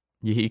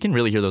 You can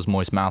really hear those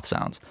moist mouth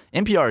sounds.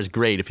 NPR is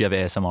great if you have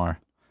ASMR.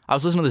 I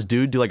was listening to this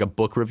dude do like a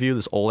book review,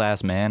 this old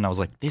ass man, and I was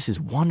like, this is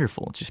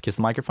wonderful. Just kiss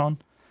the microphone.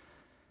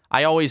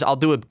 I'll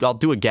do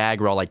a gag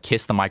where I'll like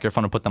kiss the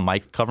microphone and put the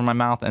mic cover in my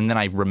mouth, and then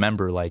I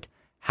remember like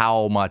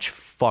how much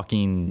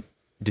fucking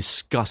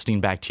disgusting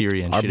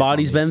bacteria and our shit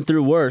body's been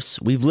through worse.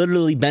 We've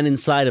literally been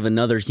inside of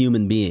another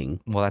human being.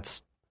 Well,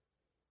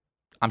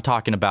 I'm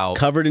talking about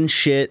covered in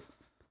shit,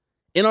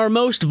 in our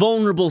most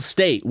vulnerable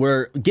state,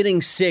 where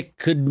getting sick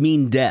could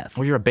mean death.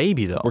 Well, you're a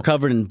baby though. We're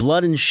covered in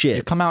blood and shit.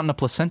 You come out in a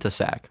placenta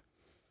sack.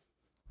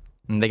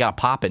 And they got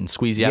to pop it and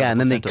squeeze you out. Yeah, of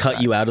the and then they placenta cut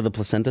sac. you out of the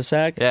placenta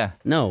sac? Yeah.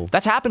 No.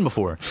 That's happened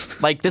before.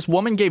 Like, this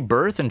woman gave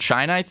birth in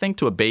China, I think,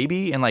 to a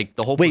baby, and, like,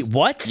 the whole... Wait,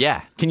 what?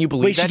 Yeah. Can you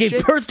believe Wait, that she gave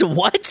shit? birth to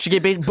what? She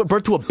gave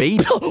birth to a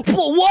baby.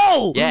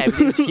 Whoa! Yeah, it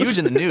was huge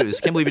in the news.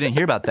 Can't believe you didn't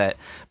hear about that.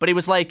 But it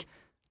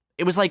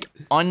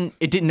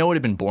didn't know it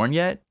had been born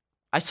yet.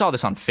 I saw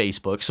this on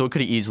Facebook, so it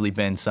could have easily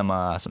been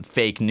some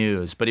fake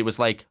news. But it was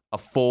like a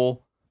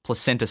full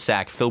placenta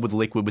sac filled with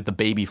liquid with the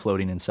baby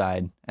floating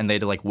inside, and they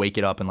had to like wake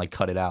it up and like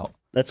cut it out.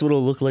 That's what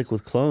it'll look like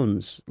with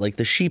clones. Like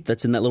the sheep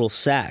that's in that little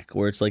sack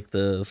where it's like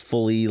the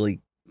fully like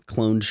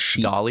cloned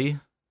sheep. Dolly?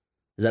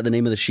 Is that the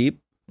name of the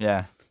sheep?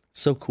 Yeah. It's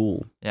so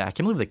cool. Yeah, I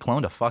can't believe they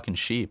cloned a fucking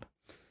sheep.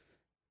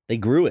 They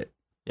grew it.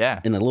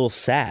 Yeah. In a little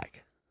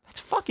sack. That's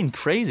fucking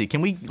crazy.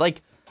 Can we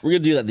like... We're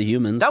going to do that to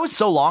humans. That was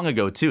so long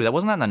ago, too. That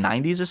wasn't that in the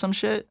 90s or some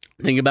shit?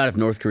 Think about if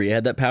North Korea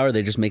had that power.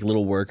 They'd just make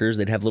little workers.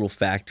 They'd have little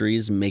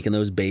factories making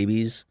those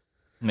babies.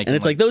 And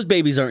it's like those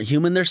babies aren't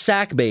human. They're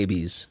sack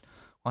babies.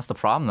 What's the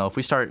problem, though? If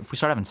we start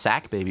having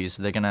sack babies,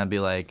 they're going to be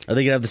like... Are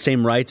they going to have the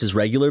same rights as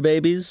regular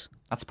babies?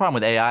 That's the problem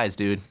with AIs,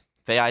 dude.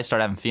 If AIs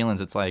start having feelings,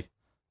 it's like,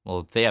 well,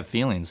 if they have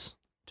feelings,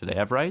 do they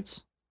have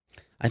rights?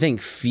 I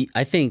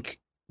think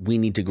we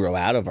need to grow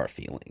out of our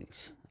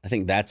feelings. I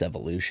think that's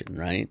evolution,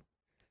 right?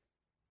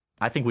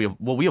 I think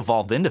we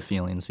evolved into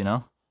feelings, you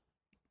know?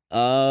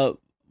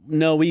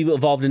 No, we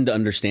evolved into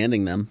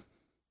understanding them.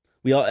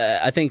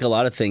 I think a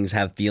lot of things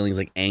have feelings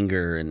like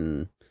anger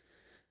and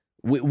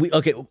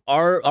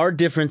our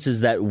difference is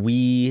that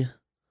we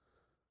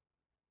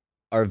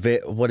are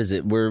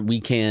where we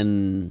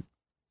can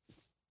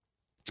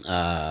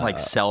like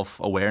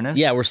self-awareness?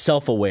 Yeah, we're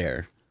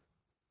self-aware.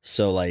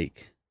 So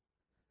like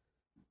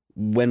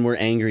when we're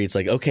angry, it's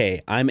like,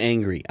 okay, I'm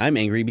angry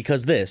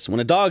because this. When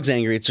a dog's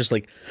angry, it's just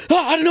like, oh,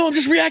 I don't know, I'm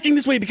just reacting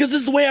this way because this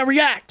is the way I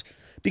react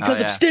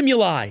because of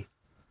stimuli.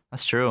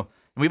 That's true.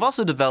 And we've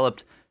also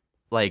developed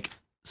like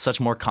such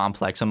more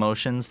complex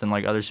emotions than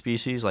like other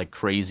species, like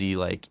crazy,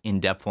 like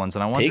in-depth ones.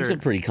 And I wonder, pigs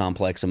have pretty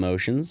complex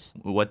emotions.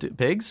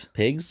 Pigs?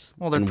 Pigs.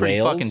 Well, they're pretty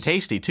fucking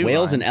tasty too.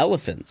 Whales Ryan. and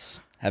elephants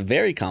have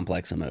very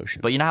complex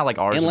emotions. But you know how like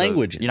ours and are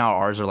languages. you know how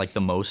ours are like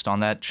the most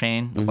on that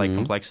chain of like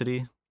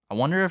complexity? I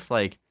wonder if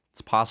like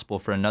it's possible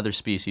for another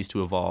species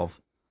to evolve,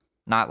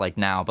 not like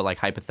now, but like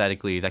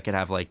hypothetically, that could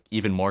have like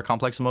even more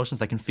complex emotions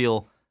that can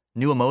feel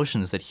new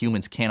emotions that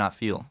humans cannot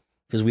feel.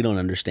 Because we don't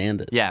understand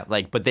it. Yeah,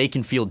 like, but they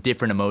can feel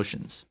different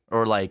emotions,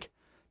 or like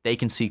they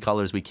can see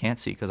colors we can't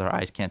see because our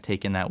eyes can't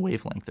take in that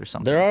wavelength or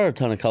something. There are a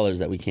ton of colors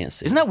that we can't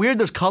see. Isn't that weird?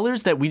 There's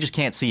colors that we just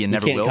can't see and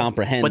never can't will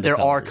comprehend but the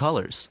there are colors.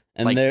 colors,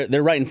 And like,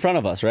 they're right in front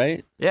of us,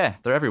 right? yeah,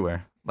 they're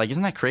everywhere. Like,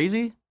 isn't that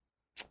crazy?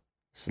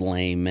 It's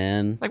lame,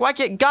 man. Like, why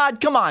can't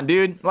God? Come on,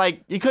 dude.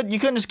 Like, you couldn't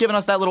just given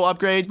us that little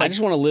upgrade. Like, I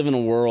just want to live in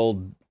a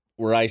world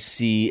where I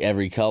see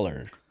every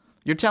color.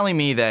 You're telling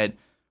me that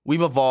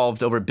we've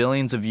evolved over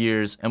billions of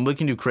years and we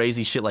can do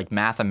crazy shit like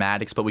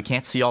mathematics, but we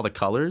can't see all the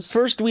colors?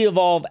 First, we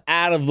evolve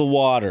out of the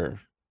water,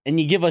 and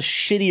you give us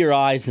shittier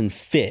eyes than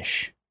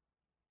fish.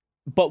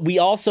 But we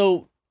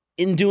also,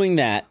 in doing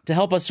that, to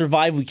help us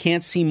survive, we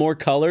can't see more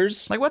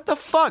colors. Like, what the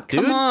fuck,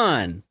 dude? Come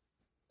on.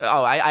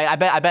 Oh, I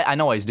bet I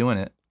know why he's doing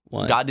it.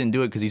 What? God didn't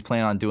do it because he's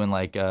planning on doing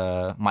like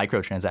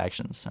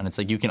microtransactions, and it's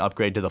like you can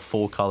upgrade to the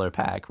full color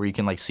pack where you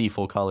can like see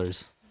full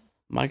colors.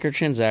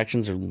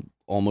 Microtransactions are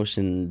almost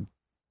in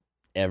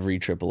every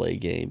AAA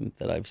game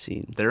that I've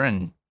seen. They're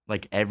in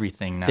like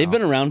everything now. They've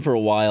been around for a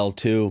while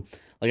too.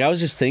 Like I was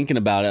just thinking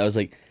about it. I was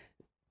like,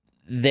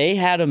 they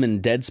had them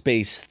in Dead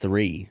Space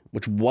 3,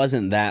 which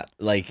wasn't that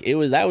like it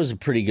was. That was a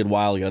pretty good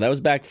while ago. That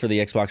was back for the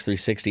Xbox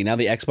 360. Now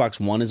the Xbox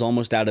One is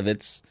almost out of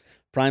its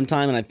prime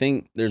time, and I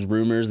think there's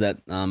rumors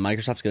that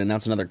Microsoft's going to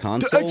announce another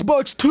console. The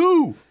Xbox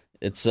 2.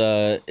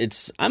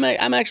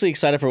 I'm actually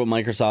excited for what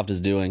Microsoft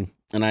is doing,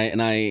 and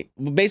I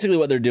basically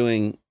what they're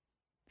doing,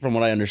 from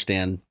what I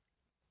understand,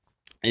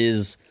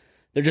 is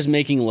they're just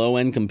making low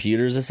end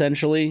computers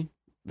essentially,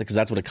 because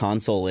that's what a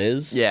console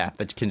is. Yeah,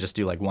 but you can just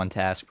do like one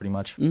task pretty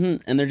much. Mm-hmm.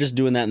 And they're just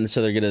doing that, and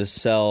so they're going to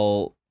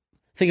sell.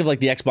 Think of like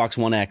the Xbox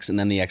One X and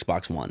then the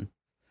Xbox One.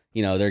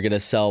 You know, they're going to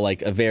sell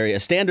like a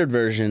standard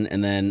version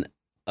and then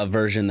a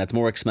version that's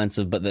more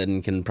expensive, but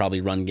then can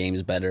probably run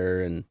games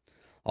better and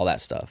all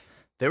that stuff.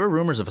 There were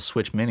rumors of a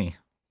Switch Mini.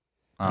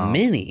 A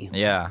Mini?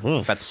 Yeah.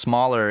 Oof. That's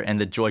smaller and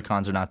the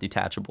Joy-Cons are not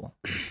detachable.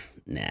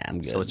 Nah,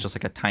 I'm good. So it's just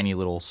like a tiny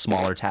little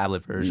smaller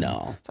tablet version.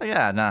 No. It's like,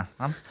 yeah,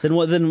 nah. Then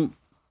what? Then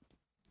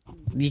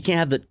you can't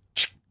have the.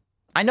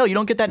 I know, you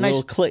don't get that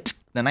little click.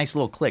 The nice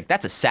little click.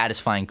 That's a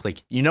satisfying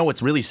click. You know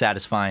what's really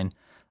satisfying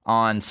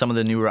on some of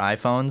the newer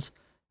iPhones?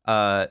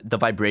 The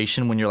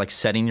vibration when you're like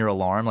setting your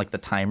alarm, like the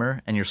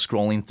timer, and you're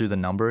scrolling through the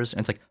numbers,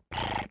 and it's like,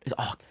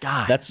 oh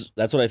god. That's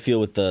what I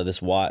feel with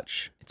this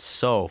watch. It's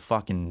so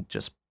fucking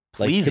just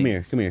Like,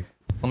 pleasing. come here.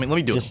 Let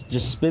me do it.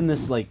 Just spin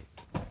this like.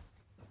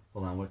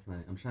 Hold on, what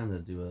can I'm trying to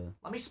do a.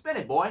 Let me spin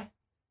it, boy.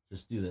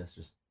 Just do this.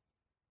 Just.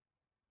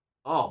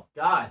 Oh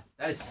god,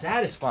 that is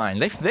satisfying.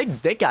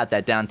 They got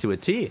that down to a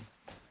T.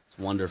 It's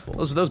wonderful.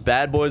 Those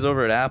bad boys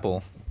over at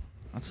Apple.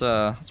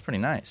 That's pretty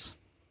nice.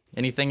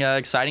 Anything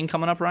exciting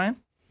coming up, Ryan?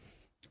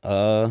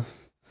 We're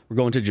We're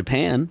going to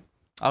Japan.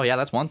 Oh yeah,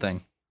 that's one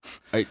thing.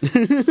 Right.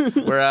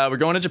 We're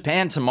going to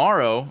Japan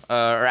tomorrow,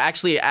 or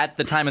actually at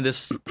the time of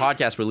this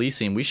podcast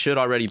releasing, we should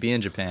already be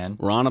in Japan.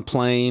 We're on a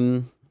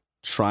plane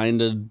trying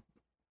to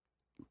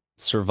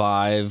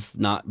survive,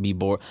 not be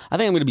bored. I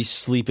think I'm going to be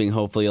sleeping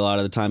hopefully a lot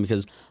of the time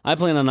because I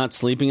plan on not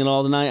sleeping at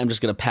all tonight. I'm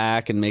just going to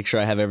pack and make sure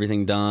I have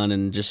everything done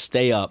and just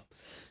stay up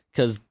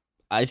because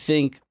I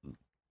think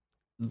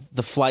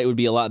the flight would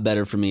be a lot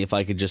better for me if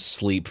I could just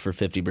sleep for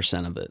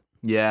 50% of it.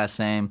 Yeah,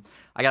 same.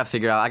 I gotta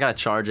figure out. I gotta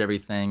charge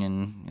everything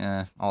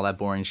and all that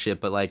boring shit.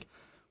 But like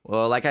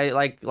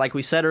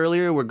we said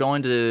earlier, we're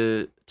going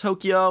to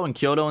Tokyo and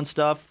Kyoto and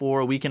stuff for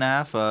a week and a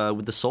half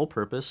with the sole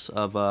purpose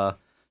of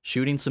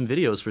shooting some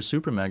videos for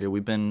Super Mega.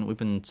 We've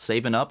been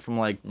saving up from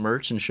like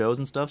merch and shows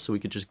and stuff so we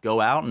could just go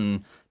out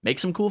and make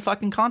some cool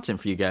fucking content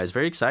for you guys.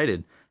 Very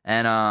excited.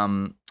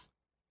 And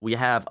we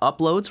have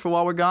uploads for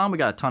while we're gone. We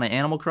got a ton of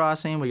Animal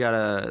Crossing. We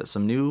got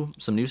some new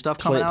stuff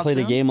coming out soon.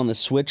 Played a game on the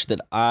Switch that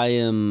I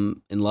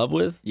am in love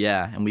with.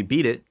 Yeah, and we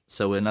beat it.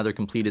 So another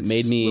completed.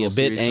 Made me a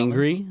bit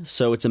angry.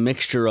 So it's a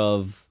mixture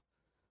of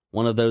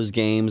one of those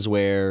games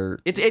where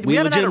we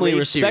haven't had a Rage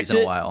respect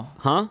series in a while.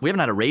 Huh? We haven't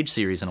had a Rage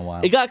series in a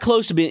while. It got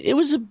close to being. It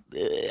was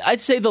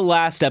I'd say the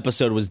last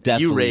episode was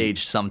definitely. You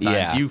raged sometimes.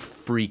 Yeah. You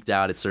freaked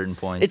out at certain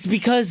points. It's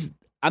because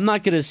I'm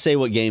not going to say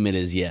what game it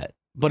is yet.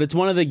 But it's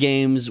one of the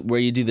games where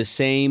you do the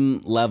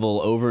same level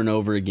over and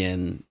over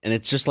again, and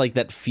it's just like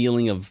that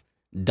feeling of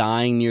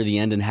dying near the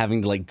end and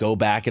having to like go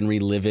back and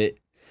relive it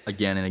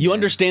again and again. You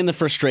understand the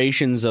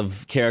frustrations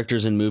of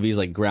characters in movies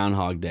like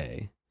Groundhog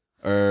Day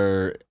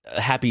or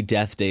Happy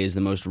Death Day is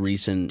the most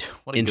recent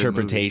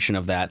interpretation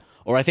of that.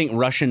 Or I think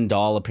Russian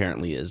Doll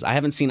apparently is. I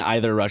haven't seen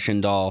either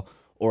Russian Doll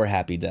or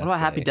Happy Death Day. What about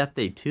Happy Death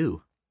Day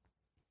 2?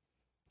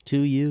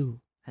 2U.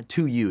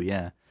 2U,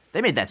 yeah.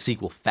 They made that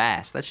sequel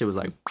fast. That shit was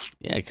like...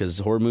 Yeah, because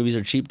horror movies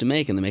are cheap to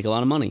make and they make a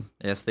lot of money.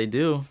 Yes, they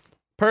do.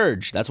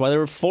 Purge. That's why there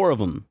were 4 of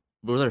them.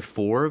 Were there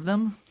 4 of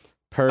them?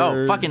 Purge.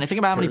 Oh, fucking... Think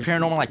about how many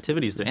Paranormal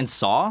Activities there. And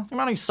Saw? Think about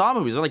how many Saw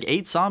movies. There are like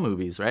 8 Saw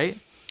movies, right?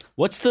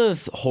 What's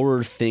the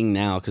horror thing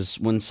now? Because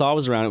when Saw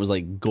was around, it was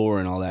like gore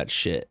and all that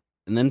shit.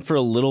 And then for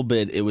a little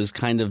bit, it was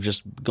kind of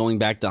just going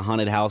back to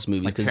haunted house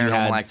movies. Like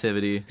Paranormal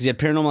Activity. Because you had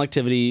Paranormal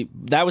Activity.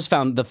 That was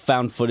the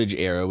found footage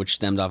era, which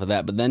stemmed off of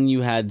that. But then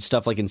you had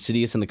stuff like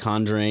Insidious and The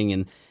Conjuring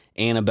and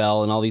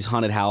Annabelle and all these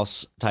haunted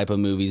house type of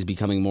movies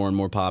becoming more and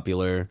more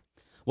popular.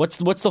 What's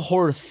the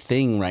horror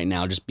thing right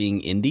now? Just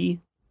being indie?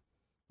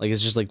 Like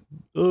it's just like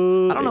I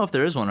don't know if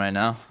there is one right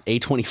now.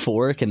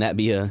 A24? Can that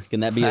be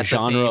a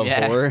genre of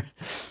horror?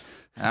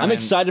 I'm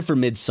excited for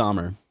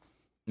Midsommar.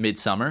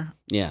 Midsommar?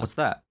 Yeah. What's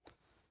that?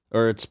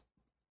 Or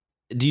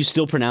do you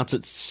still pronounce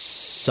it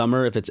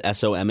summer if it's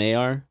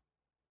SOMAR?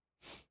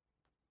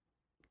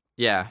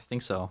 Yeah, I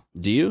think so.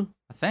 Do you?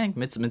 I think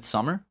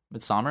Midsommar.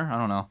 I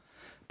don't know,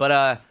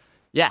 but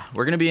yeah,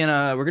 we're gonna be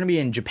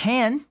in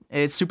Japan.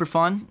 It's super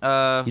fun.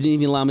 You didn't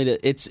even allow me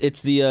to.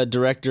 It's the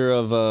director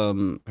of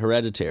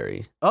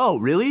Hereditary. Oh,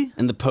 really?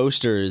 And the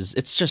poster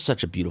it's just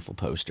such a beautiful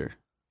poster.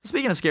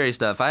 Speaking of scary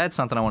stuff, I had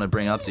something I want to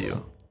bring up to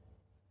you.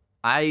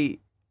 I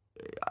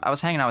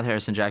was hanging out with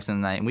Harrison Jackson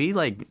tonight, and we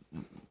like.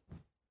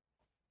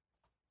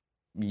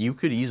 You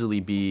could easily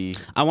be...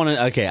 I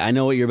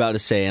know what you're about to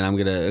say, and I'm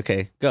going to...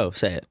 Okay, go,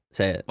 say it.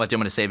 What, do you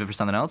want me to save it for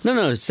something else?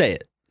 No, say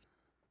it.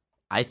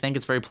 I think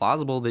it's very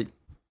plausible that...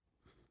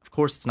 Of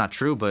course, it's not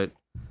true, but...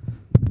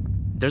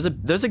 There's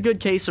a good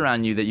case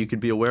around you that you could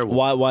be a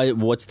werewolf. Why?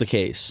 What's the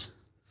case?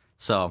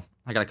 So,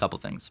 I got a couple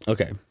things.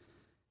 Okay.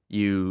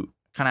 You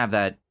kind of have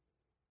that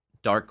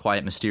dark,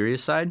 quiet,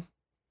 mysterious side.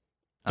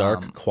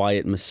 Dark,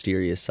 quiet,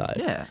 mysterious side.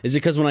 Yeah. Is it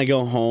because when I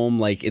go home,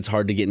 like, it's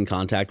hard to get in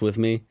contact with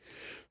me?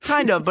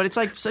 Kind of, but it's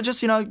like, so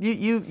just, you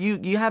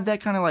have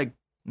that kind of like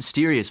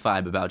mysterious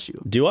vibe about you.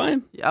 Do I?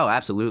 Oh,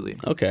 absolutely.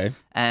 Okay.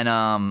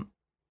 And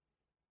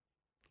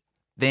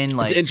then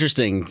like it's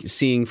interesting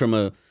seeing from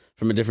a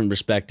different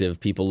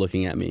perspective people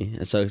looking at me.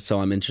 So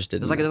I'm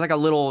interested. There's a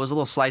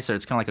little slicer.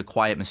 It's kind of like a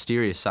quiet,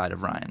 mysterious side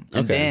of Ryan.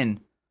 And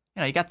then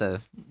you got the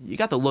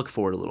look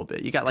for it a little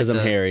bit. You got like because I'm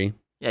hairy.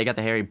 Yeah, you got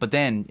the hairy, but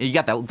then you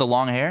got the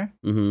long hair.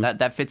 Mm-hmm.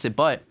 That fits it.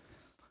 But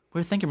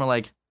we're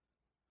like.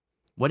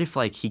 What if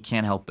like he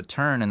can't help but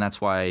turn, and that's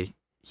why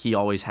he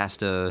always has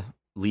to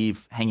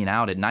leave hanging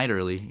out at night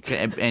early,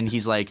 and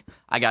he's like,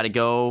 I gotta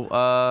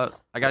go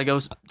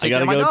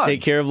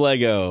take care of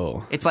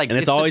Lego. It's like, and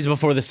it's always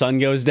before the sun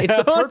goes down. It's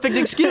the perfect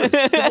excuse.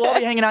 We'll all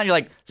be hanging out, and you're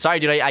like, sorry,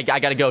 dude, I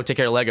gotta go take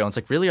care of Lego. And it's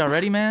like, really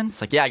already, man?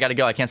 It's like, yeah, I gotta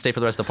go. I can't stay for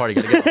the rest of the party.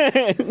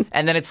 Gotta go.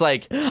 And then it's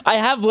like, I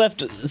have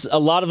left a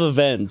lot of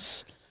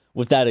events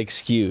with that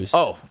excuse.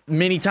 Oh,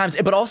 many times.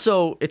 But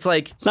also, it's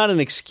like... It's not an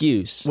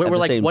excuse. We're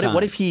like,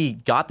 what if he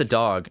got the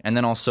dog and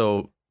then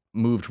also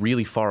moved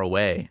really far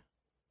away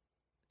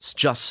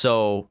just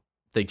so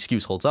the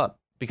excuse holds up?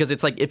 Because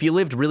it's like, if you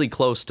lived really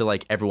close to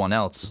like everyone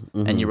else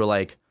and you were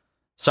like,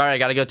 sorry, I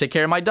got to go take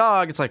care of my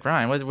dog. It's like,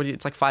 Ryan,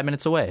 it's like 5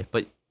 minutes away.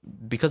 But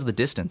because of the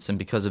distance and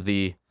because of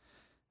the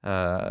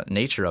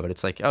nature of it,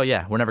 it's like, oh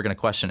yeah, we're never going to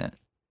question it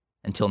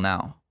until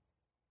now.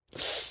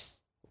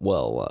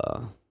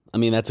 Well, I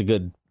mean, that's a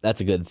good That's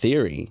a good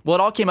theory. Well,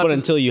 it all came up. But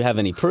until you have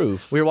any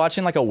proof. We were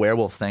watching like a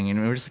werewolf thing, and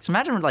we were just like,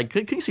 imagine like,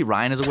 could you see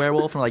Ryan as a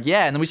werewolf? And we're like,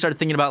 yeah. And then we started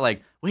thinking about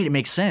like, wait, it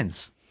makes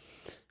sense.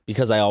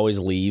 Because I always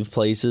leave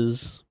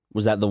places.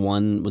 Was that the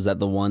one?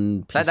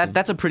 Piece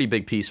That's a pretty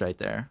big piece right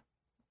there.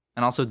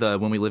 And also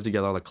when we lived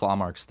together, all the claw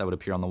marks that would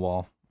appear on the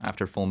wall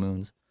after full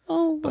moons.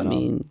 Oh, but I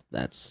mean,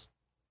 that's.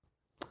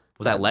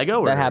 Was that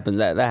Lego? Or? That happens.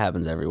 That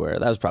happens everywhere.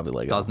 That was probably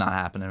Lego. Does not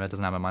happen. That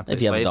doesn't happen in my place.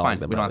 If you have but a it's dog, fine.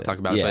 then We don't have to talk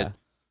about it. But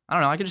I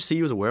don't know. I could just see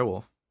you as a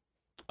werewolf.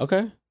 Okay.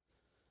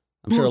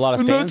 I'm sure a lot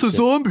of fans. That's a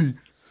zombie.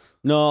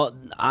 No,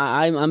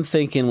 I'm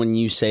thinking when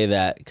you say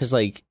that because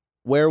like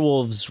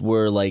werewolves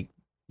were like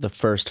the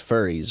first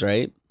furries,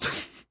 right?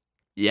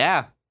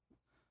 Yeah.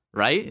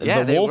 Right.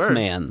 Yeah. The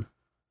Wolfman.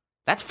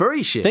 That's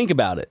furry shit. Think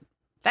about it.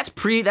 That's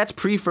pre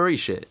furry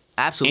shit.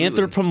 Absolutely.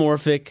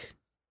 Anthropomorphic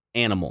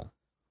animal.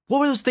 What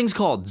were those things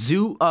called?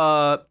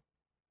 Animorphs?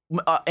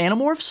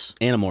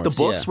 Animorphs. The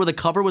books where the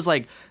cover was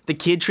like the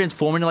kid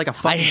transforming into like a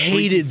fucking. I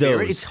hated those.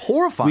 Ferret. It's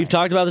horrifying. We've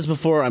talked about this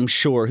before, I'm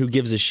sure. Who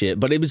gives a shit?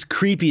 But it was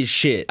creepy as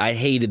shit. I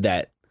hated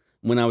that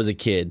when I was a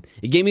kid.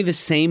 It gave me the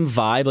same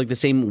vibe, like the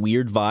same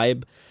weird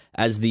vibe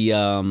as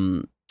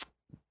the.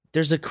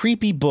 There's a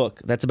creepy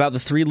book that's about the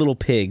three little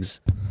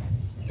pigs,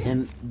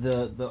 and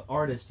the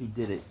artist who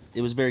did it.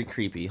 It was very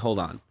creepy. Hold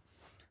on,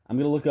 I'm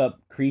gonna look up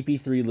creepy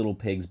Three Little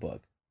Pigs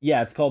book.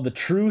 Yeah, it's called The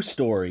True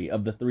Story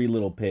of the Three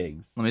Little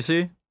Pigs. Let me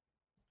see.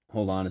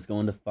 Hold on, it's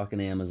going to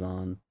fucking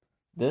Amazon.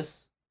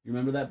 This? You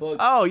remember that book?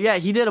 Oh, yeah,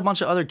 he did a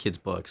bunch of other kids'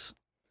 books.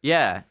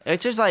 Yeah,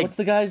 it's just like... What's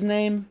the guy's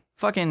name?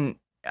 Fucking...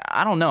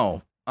 I don't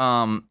know.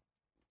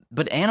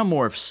 But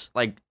Animorphs,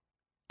 like,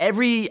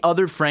 every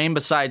other frame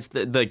besides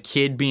the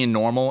kid being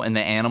normal and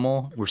the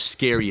animal were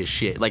scary as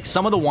shit. Like,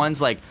 some of the ones,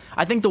 like...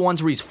 I think the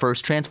ones where he's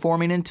first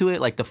transforming into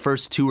it, like the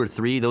first 2 or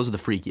 3, those are the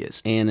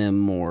freakiest.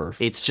 Animorphs.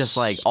 It's just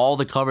like, all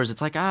the covers,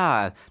 it's like,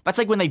 That's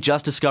like when they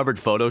just discovered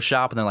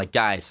Photoshop, and they're like,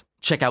 guys...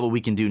 check out what we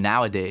can do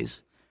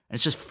nowadays. And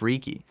it's just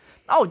freaky.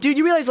 Oh, dude,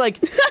 you realize, like,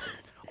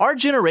 our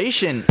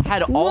generation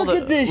had all the...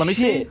 Look at this Let me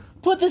shit. see.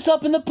 Put this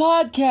up in the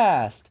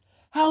podcast.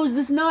 How is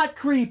this not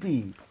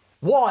creepy?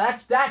 Whoa,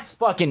 that's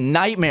fucking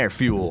nightmare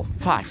fuel.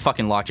 I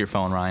fucking locked your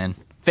phone, Ryan.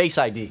 Face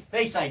ID.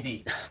 Face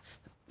ID.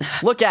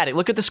 Look at it.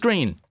 Look at the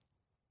screen.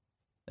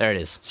 There it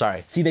is.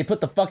 Sorry. See, they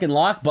put the fucking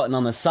lock button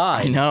on the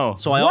side. I know.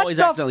 So I always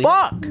accidentally...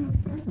 What the fuck?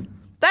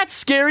 That's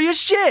scary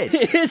as shit.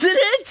 Isn't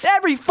it?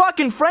 Every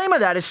fucking frame of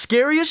that is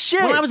scary as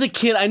shit. When I was a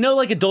kid, I know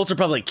like adults are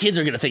probably like, kids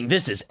are gonna think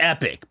this is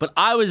epic, but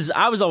I was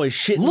always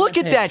shitting. Look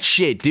at that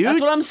shit, dude.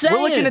 That's what I'm saying.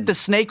 We're looking at the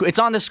snake. It's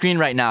on the screen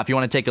right now if you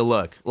want to take a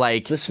look.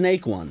 Like the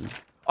snake one.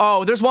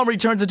 Oh, there's one where he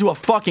turns into a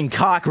fucking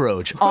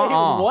cockroach.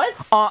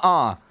 What?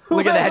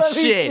 Look at that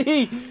shit.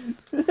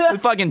 The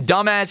fucking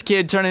dumbass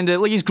kid turned into...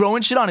 Like, he's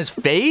growing shit on his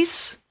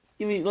face?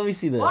 Let me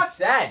see this. Fuck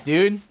that,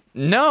 dude.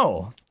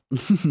 No.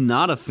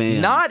 Not a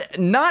fan.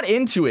 Not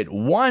into it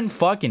one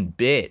fucking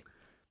bit.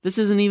 This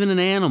isn't even an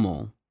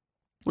animal.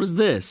 What is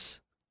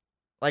this?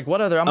 Like,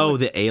 what other...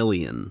 the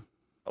alien.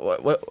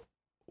 What?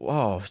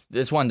 Whoa.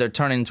 This one, they're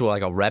turning into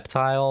like a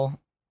reptile.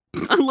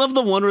 I love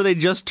the one where they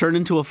just turn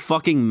into a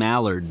fucking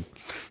mallard.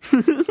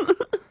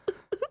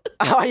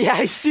 Oh, yeah,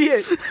 I see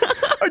it.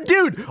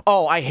 Dude.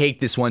 Oh, I hate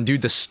this one,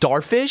 dude. The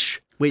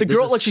starfish. Wait, the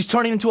girl, look, she's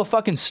turning into a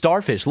fucking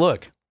starfish.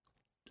 Look.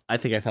 I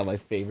think I found my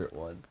favorite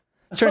one.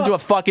 Turned into a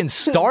fucking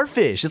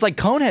starfish. It's like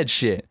Conehead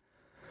shit.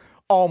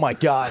 Oh my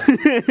god.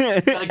 Is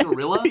that a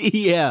gorilla?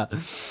 Yeah.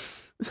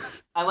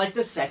 I like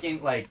the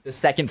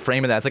second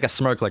frame of that. It's like a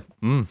smirk, like,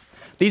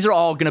 These are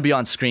all gonna be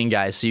on screen,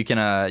 guys, so you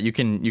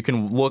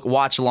can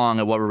watch along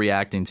at what we're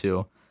reacting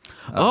to.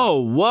 Oh,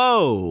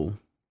 whoa.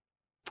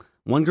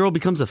 One girl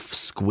becomes a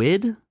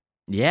squid?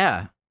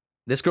 Yeah.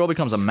 This girl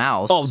becomes a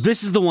mouse. Oh,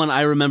 this is the one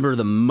I remember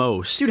the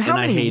most. Dude, how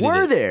many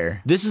were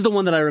there? This is the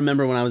one that I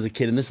remember when I was a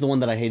kid, and this is the one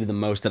that I hated the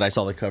most that I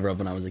saw the cover of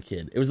when I was a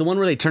kid. It was the one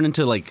where they turn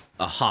into, like,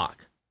 a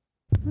hawk.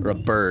 Or a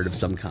bird of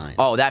some kind.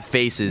 Oh, that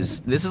face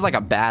is... This is like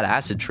a bad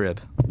acid trip.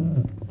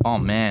 Oh,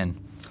 man.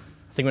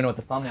 I think we know what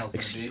the thumbnail's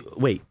going to be.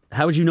 Wait,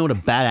 how would you know what a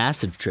bad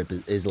acid trip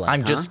is like?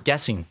 I'm just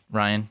guessing,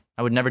 Ryan.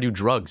 I would never do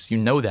drugs. You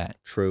know that.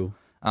 True.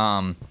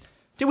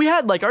 Dude, we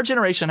had, like, our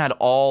generation had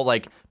all,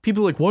 like...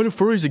 People are like, why do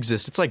furries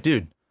exist? It's like,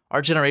 dude...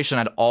 Our generation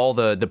had all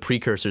the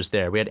precursors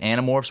there. We had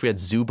Animorphs, we had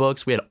Zoo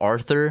Books, we had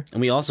Arthur. And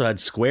we also had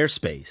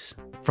Squarespace.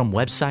 From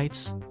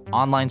websites,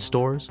 online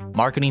stores,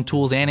 marketing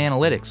tools, and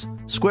analytics,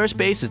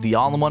 Squarespace is the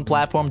all-in-one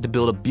platform to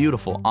build a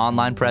beautiful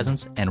online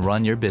presence and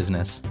run your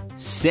business.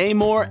 Say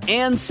more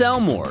and sell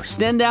more.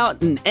 Stand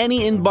out in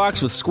any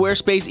inbox with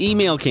Squarespace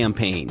email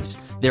campaigns.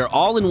 Their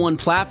all-in-one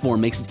platform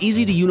makes it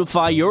easy to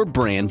unify your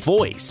brand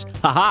voice.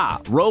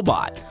 Haha,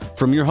 robot.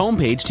 From your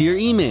homepage to your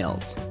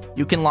emails.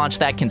 You can launch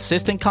that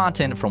consistent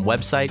content from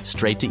website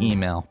straight to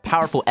email.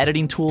 Powerful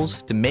editing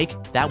tools to make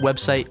that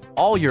website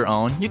all your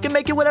own. You can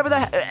make it whatever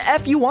the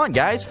F you want,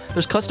 guys.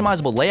 There's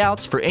customizable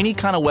layouts for any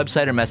kind of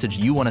website or message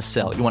you want to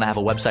sell. You want to have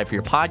a website for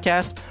your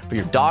podcast, for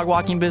your dog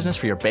walking business,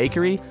 for your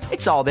bakery.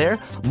 It's all there.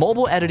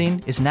 Mobile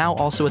editing is now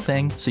also a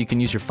thing, so you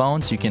can use your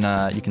phone. So you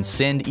can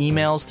send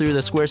emails through the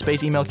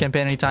Squarespace email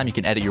campaign anytime. You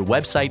can edit your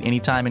website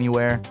anytime,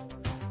 anywhere.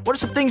 What are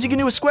some things you can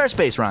do with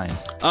Squarespace, Ryan?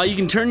 You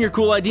can turn your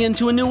cool idea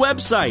into a new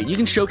website. You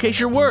can showcase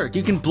your work.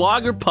 You can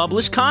blog or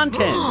publish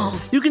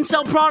content. You can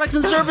sell products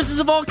and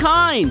services of all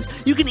kinds.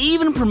 You can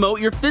even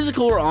promote your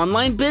physical or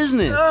online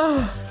business.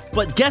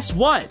 But guess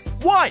what?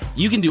 What?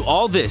 You can do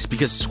all this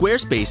because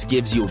Squarespace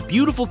gives you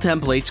beautiful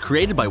templates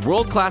created by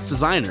world-class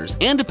designers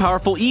and a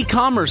powerful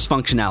e-commerce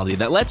functionality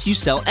that lets you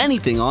sell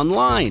anything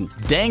online.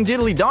 Dang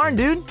diddly darn,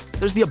 dude.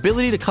 There's the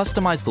ability to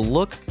customize the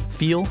look,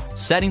 feel,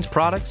 settings,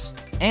 products,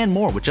 and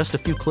more with just a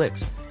few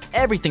clicks.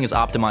 Everything is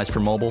optimized for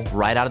mobile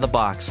right out of the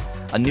box.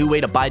 A new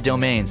way to buy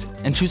domains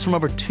and choose from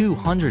over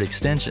 200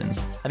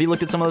 extensions. Have you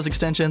looked at some of those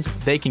extensions?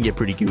 They can get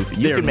pretty goofy.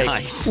 You can make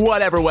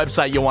whatever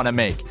website you want to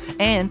make.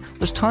 And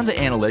there's tons of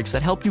analytics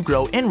that help you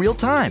grow in real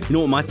time. You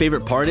know what my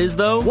favorite part is,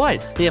 though?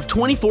 What? They have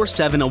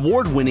 24/7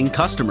 award-winning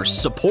customer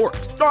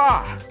support.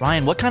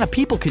 Ryan, what kind of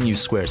people can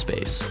use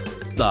Squarespace?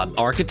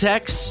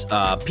 Architects,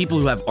 people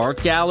who have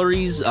art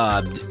galleries,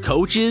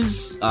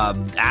 coaches,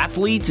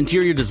 athletes,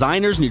 interior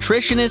designers,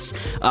 nutritionists,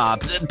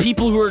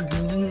 people who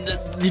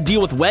deal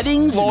with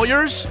weddings,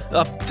 lawyers,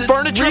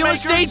 furniture real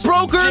makers, estate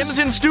brokers, gyms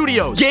and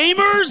studios,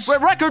 gamers,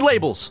 record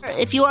labels.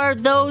 If you are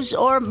those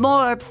or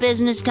more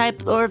business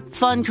type or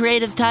fun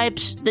creative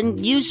types,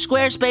 then use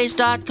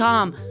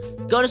squarespace.com.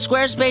 Go to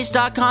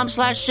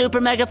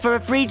squarespace.com/supermega for a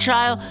free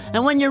trial,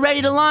 and when you're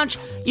ready to launch,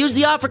 use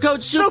the offer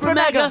code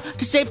SUPERMEGA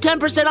to save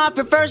 10% off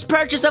your first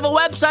purchase of a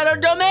website or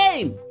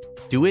domain.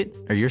 Do it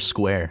or you're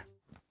square.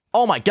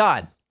 Oh my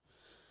God.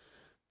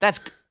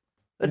 That's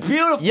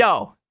beautiful.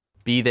 Yo,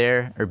 be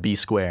there or be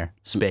square.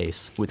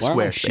 Space with Why are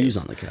my Squarespace. shoes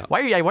on the couch?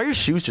 Why are your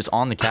shoes just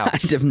on the couch? I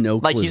have no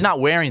clue. Like he's not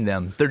wearing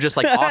them. They're just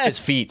like off his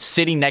feet,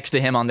 sitting next to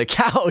him on the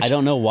couch. I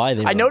don't know why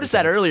they. I noticed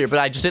that earlier, but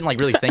I just didn't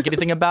like really think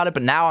anything about it.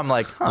 But now I'm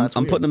like, I'm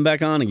putting them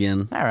back on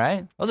again. All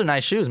right, those are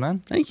nice shoes,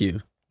 man. Thank you.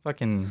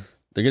 Fucking,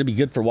 they're gonna be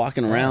good for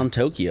walking around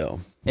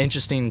Tokyo.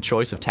 Interesting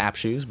choice of tap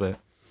shoes, but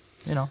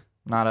you know,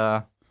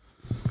 not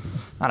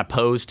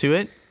opposed to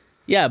it.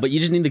 Yeah, but you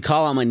just need to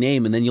call out my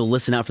name, and then you'll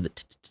listen out for the.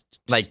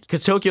 Like,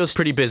 because Tokyo's a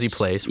pretty busy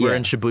place. We're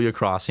in Shibuya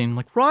Crossing. I'm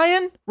like,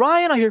 Ryan,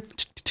 I hear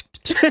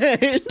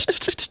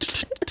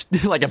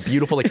like a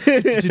beautiful like.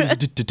 I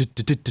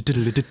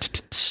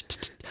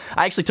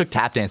actually took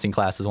tap dancing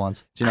classes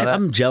once. Do you know that?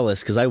 I'm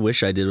jealous because I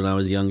wish I did when I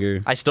was younger.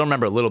 I still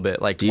remember a little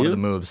bit, like one of the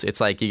moves. It's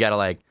like you gotta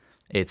like,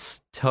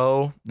 it's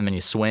toe and then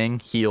you swing,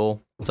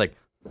 heel. It's like,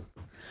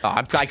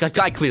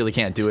 I clearly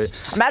can't do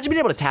it. Imagine being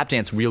able to tap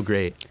dance real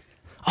great.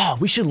 Oh,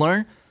 we should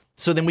learn.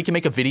 So then we can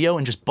make a video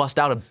and just bust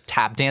out a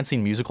tap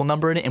dancing musical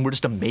number in it, and we're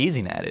just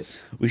amazing at it.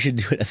 We should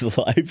do it at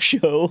the live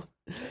show.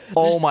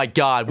 Oh my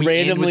God! We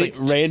randomly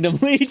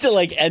to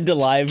like end a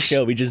live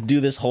show. We just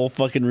do this whole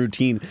fucking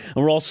routine, and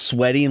we're all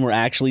sweaty, and we're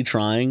actually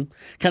trying,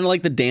 kind of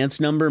like the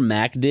dance number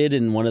Mac did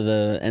in one of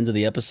the ends of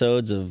the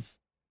episodes of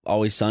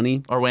Always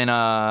Sunny, or when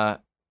I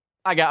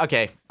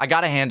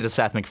gotta hand it to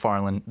Seth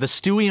MacFarlane. The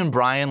Stewie and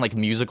Brian like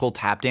musical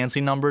tap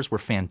dancing numbers were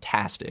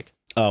fantastic.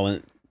 Oh,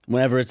 and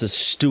whenever it's a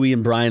Stewie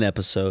and Brian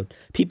episode,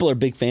 people are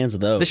big fans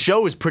of those. The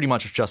show is pretty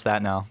much just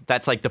that now.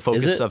 That's like the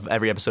focus of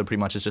every episode. Pretty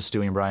much is just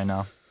Stewie and Brian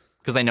now,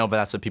 because they know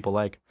that's what people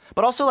like.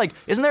 But also, like,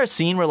 isn't there a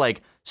scene where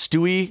like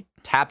Stewie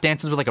tap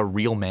dances with like a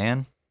real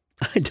man?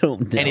 I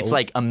don't know. And it's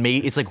like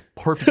it's like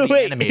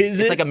perfectly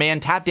animated. It's like a man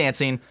tap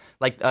dancing,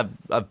 like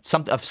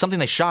something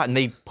they shot, and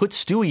they put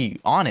Stewie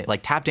on it,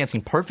 like tap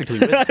dancing perfectly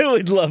with it. I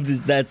would love to.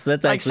 That's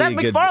like actually Seth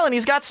MacFarlane.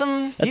 He's got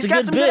some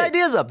good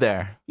ideas up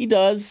there. He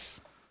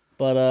does.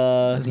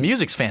 But his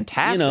music's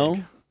fantastic. You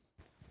know.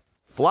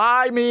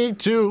 Fly me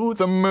to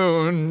the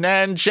moon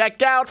and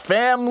check out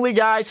Family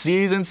Guy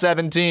season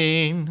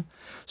 17.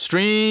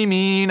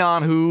 Streaming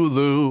on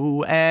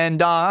Hulu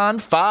and on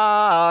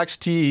Fox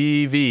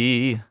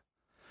TV.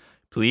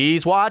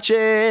 Please watch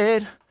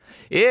it.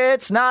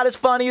 It's not as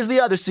funny as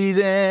the other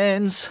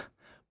seasons,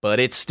 but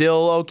it's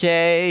still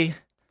okay.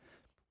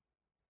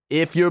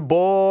 If you're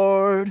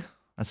bored.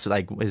 That's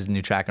like his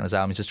new track on his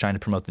album. He's just trying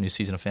to promote the new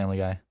season of Family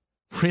Guy.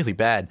 Really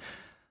bad.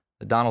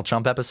 The Donald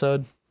Trump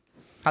episode.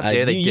 How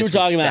dare they you were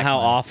talking about how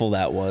awful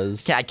that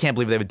was. I can't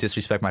believe they would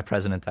disrespect my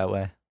president that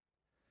way.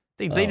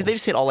 They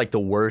just hit all like the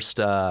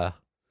worst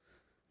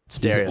stereotypes.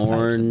 He's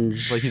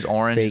orange. Like he's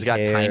orange. He's got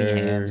tiny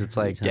hands. It's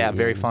like, yeah,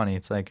 very funny.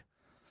 It's like,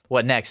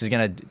 what next? He's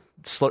going to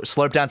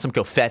slurp down some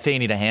covfefe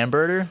and eat a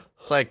hamburger?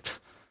 It's like,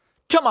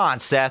 come on,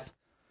 Seth.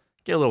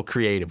 Get a little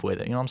creative with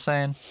it. You know what I'm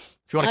saying? If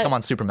you want to come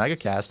on Super Mega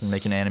Cast and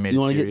make an animated series. You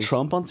want to get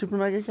Trump on Super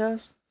Mega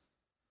Cast?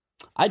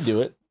 I'd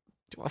do it.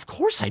 Of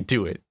course I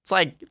do it. It's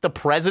like the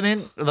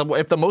president,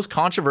 if the most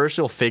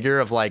controversial figure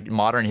of like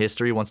modern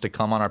history wants to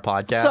come on our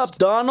podcast. What's up,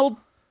 Donald?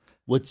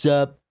 What's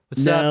up?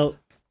 Now,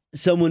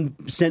 someone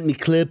sent me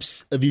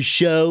clips of your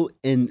show,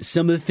 and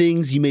some of the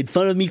things you made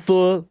fun of me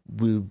for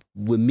were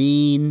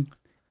mean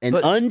and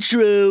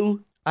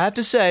untrue. I have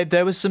to say,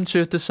 there was some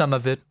truth to some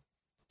of it.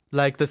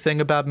 Like the thing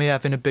about me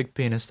having a big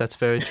penis. That's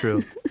very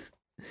true.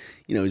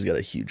 You know, he's got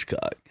a huge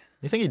cock.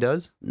 You think he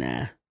does?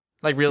 Nah.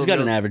 Like real, he's got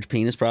an average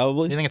penis,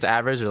 probably. You think it's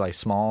average or like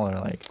small or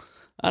like?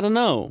 I don't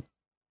know.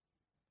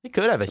 He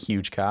could have a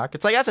huge cock.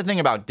 It's like, that's the thing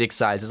about dick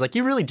size. It's like,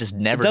 you really just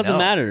never know. It doesn't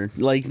matter.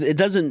 Like, it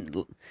doesn't...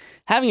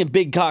 Having a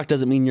big cock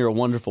doesn't mean you're a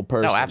wonderful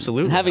person. No,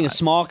 absolutely And having not. a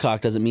small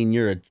cock doesn't mean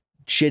you're a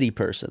shitty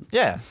person.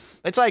 Yeah.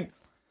 It's like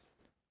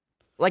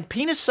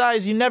penis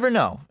size, you never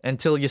know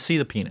until you see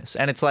the penis.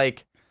 And it's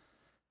like,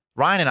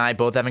 Ryan and I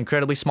both have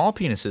incredibly small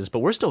penises, but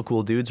we're still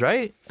cool dudes,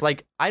 right?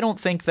 Like, I don't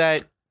think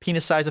that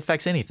penis size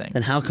affects anything.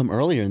 Then how come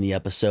earlier in the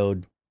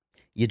episode,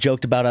 you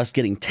joked about us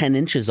getting 10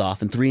 inches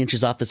off and 3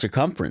 inches off the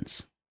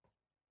circumference?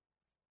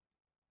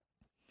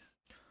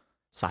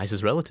 Size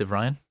is relative,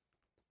 Ryan.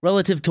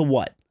 Relative to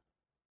what?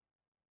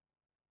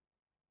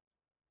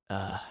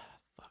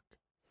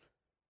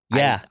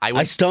 Yeah,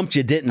 I stumped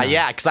you, didn't I?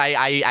 Yeah, because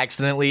I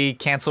accidentally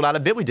canceled out a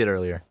bit we did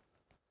earlier.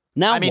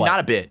 Now I mean, what? not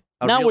a bit.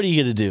 Now what are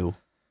you going to do?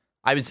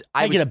 I was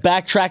going to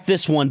backtrack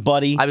this one,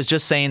 buddy. I was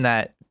just saying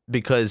that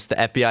because the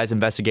FBI is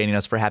investigating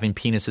us for having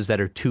penises that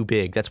are too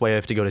big. That's why we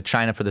have to go to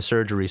China for the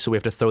surgery, so we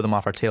have to throw them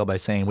off our tail by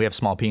saying we have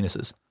small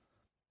penises.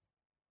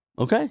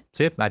 Okay.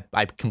 See,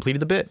 I completed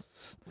the bit.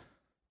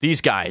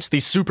 These guys,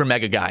 these super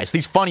mega guys,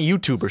 these funny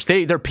YouTubers,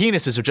 their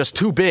penises are just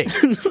too big.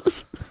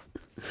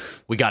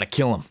 We got to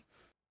kill them.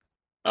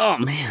 Oh,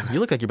 man. You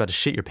look like you're about to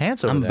shit your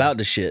pants over I'm there. about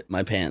to shit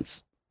my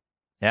pants.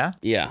 Yeah?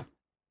 Yeah.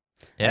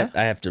 Yeah?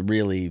 I have to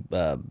really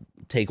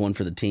take one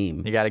for the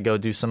team. You got to go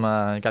do some,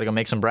 got to go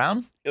make some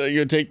brown? You're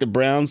going to take the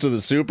Browns to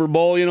the Super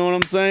Bowl, you know what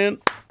I'm saying?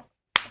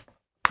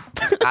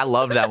 I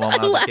loved that one when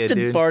I was a laughed kid, and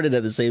dude. farted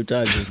at the same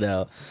time just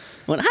now.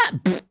 Went,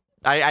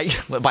 I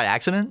by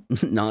accident?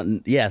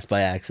 Yes,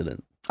 by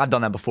accident. I've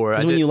done that before.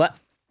 When you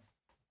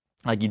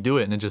like you do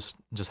it and it just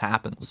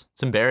happens.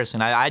 It's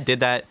embarrassing. I did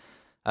that.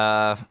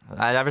 I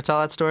ever tell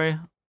that story?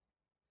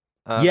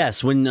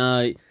 Yes, when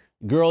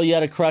girl you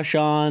had a crush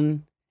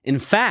on. In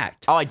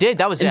fact, I did.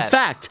 That was in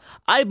fact,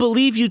 I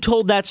believe you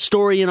told that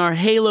story in our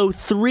Halo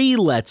 3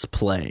 Let's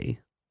Play.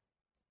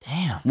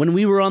 Damn. When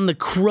we were on the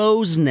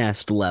crow's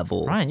nest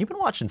level. Ryan, you been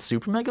watching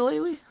Super Mega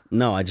lately?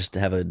 No, I just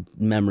have a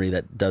memory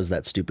that does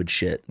that stupid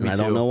shit. And Me I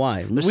don't too. know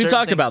why. There's We've certain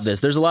talked about things- this.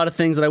 There's a lot of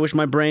things that I wish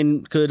my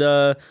brain could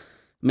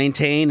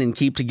maintain and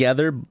keep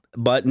together.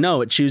 But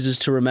no, it chooses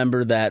to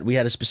remember that we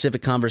had a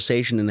specific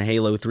conversation in the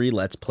Halo 3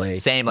 Let's Play.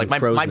 Same. Like on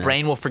Crow's my Nest.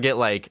 brain will forget.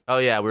 Like, oh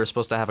yeah, we were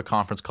supposed to have a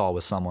conference call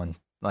with someone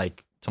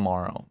like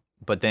tomorrow,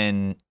 but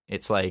then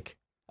it's like,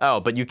 oh,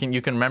 but you can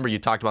remember you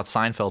talked about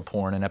Seinfeld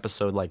porn in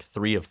episode like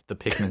 3 of the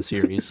Pikmin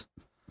series.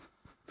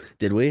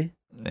 Did we?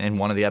 In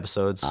one of the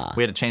episodes,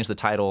 we had to change the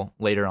title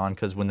later on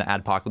because when the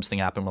Adpocalypse thing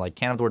happened, we're like,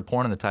 can't have the word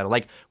porn in the title.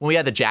 Like when we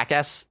had the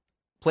Jackass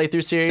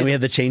playthrough series, And we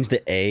had to change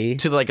the A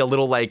to like a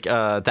little like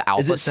the alpha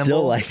Is it symbol.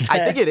 still like I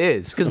that? think it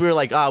is because we were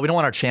like, we don't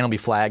want our channel to be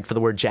flagged for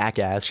the word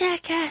Jackass.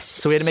 Jackass.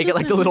 So we had to make it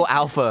like the little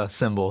alpha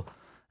symbol,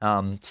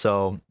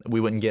 so we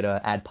wouldn't get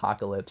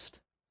adpocalypsed.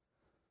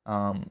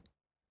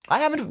 I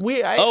haven't.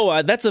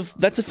 That's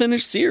a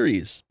finished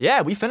series.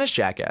 Yeah, we finished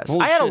Jackass.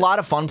 Holy I had a shit. lot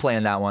of fun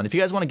playing that one. If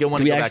you guys want to go one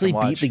Did and we go back actually and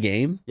watch, beat the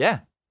game? Yeah.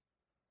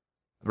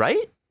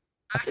 Right?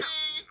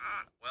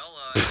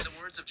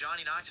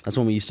 That's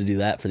when we used to do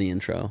that for the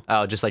intro.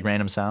 Oh, just like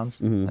random sounds.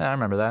 Mhm. Yeah, I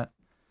remember that.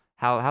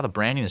 How the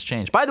branding has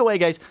changed. By the way,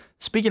 guys,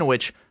 speaking of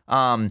which,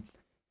 our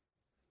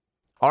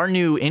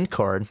new end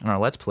card in our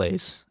Let's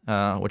Plays,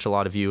 which a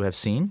lot of you have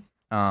seen,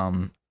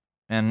 and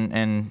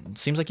it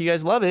seems like you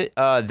guys love it.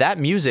 That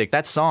music,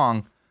 that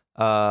song,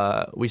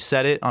 we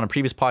said it on a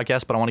previous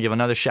podcast, but I want to give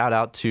another shout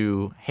out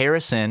to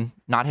Harrison,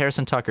 not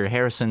Harrison Tucker,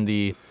 Harrison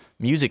the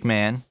music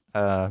man.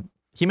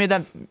 He made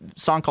that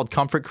song called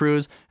Comfort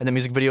Cruise, and the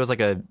music video is like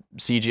a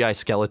CGI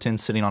skeleton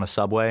sitting on a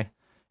subway.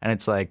 And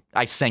it's like,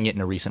 I sang it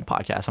in a recent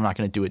podcast. I'm not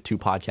going to do it 2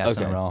 podcasts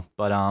in a Okay. row.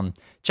 But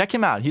check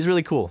him out. He's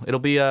really cool. It'll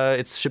be,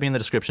 it should be in the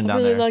description I down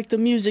really there. like the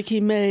music he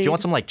made. If you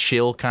want some like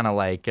chill kind of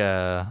like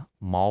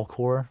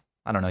mallcore,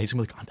 I don't know. He's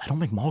going to be like, I don't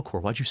make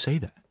mallcore. Why'd you say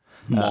that?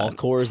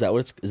 Mallcore, is that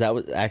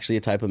what actually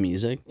a type of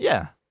music?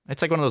 Yeah.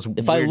 It's like one of those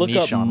If weird I look niche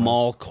up genres.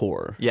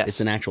 mallcore, Yes.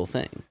 it's an actual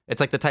thing. It's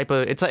like the type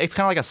of it's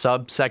kind of like a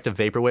subsect of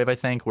vaporwave, I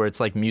think, where it's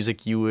like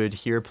music you would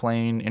hear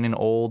playing in an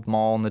old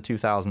mall in the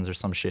 2000s or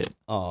some shit.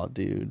 Oh,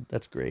 dude,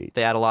 that's great.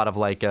 They add a lot of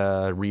like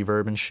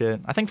reverb and shit.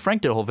 I think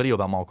Frank did a whole video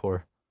about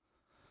mallcore.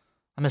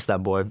 I miss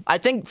that boy. I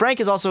think Frank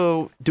is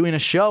also doing a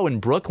show in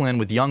Brooklyn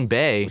with Young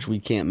Bay, which we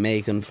can't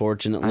make,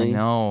 unfortunately. I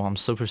know. I'm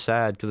super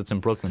sad because it's in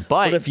Brooklyn.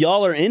 But if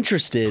y'all are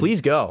interested,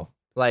 please go.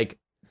 Like,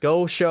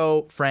 go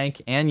show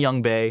Frank and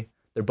Young Bay.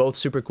 They're both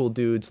super cool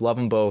dudes. Love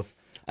them both.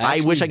 I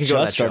wish I could go to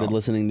that just started show.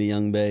 listening to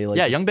Young Bay. Like,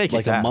 Yeah, Young Bay kicks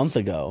like a ass. month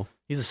ago.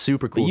 He's a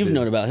super cool But you've dude.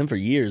 known about him for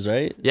years,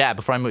 right? Yeah,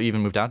 before I even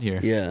moved out here.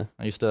 Yeah.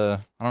 I don't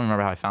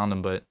remember how I found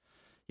him, but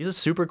he's a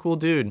super cool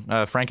dude.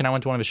 Frank and I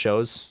went to one of his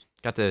shows.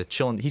 Got to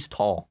chill. He's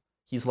tall.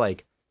 He's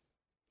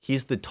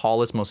the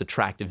tallest, most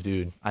attractive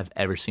dude I've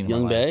ever seen in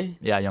Young my life. Bay?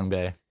 Yeah, Young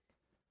Bay.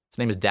 His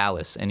name is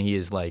Dallas, and he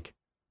is like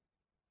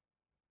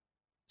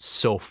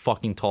so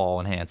fucking tall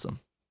and handsome.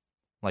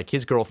 Like,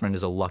 his girlfriend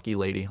is a lucky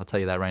lady. I'll tell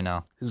you that right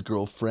now. His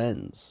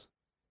girlfriends.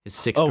 His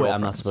 6 Oh, wait, girlfriends.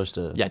 I'm not supposed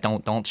to. Yeah,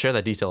 don't share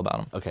that detail about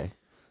him. Okay.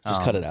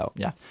 Just cut it out.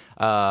 Yeah.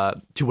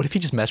 Dude, what if he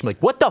just messaged me like,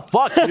 what the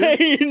fuck, dude?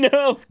 You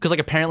know? Because like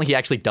apparently he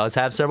actually does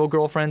have several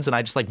girlfriends, and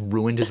I just like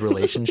ruined his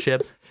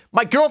relationship.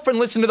 My girlfriend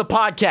listened to the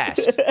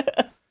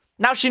podcast.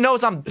 Now she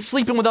knows I'm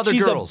sleeping with other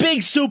girls. She's a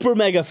big super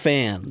mega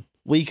fan.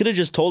 Well, you could have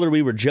just told her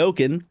we were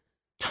joking.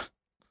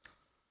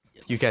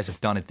 You guys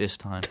have done it this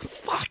time.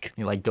 Fuck.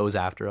 He like goes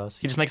after us.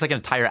 He just makes like an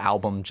entire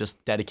album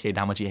just dedicated to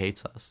how much he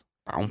hates us.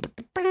 That's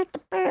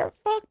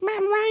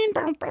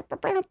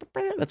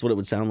what it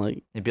would sound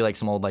like. It'd be like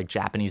some old like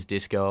Japanese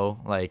disco,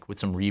 like with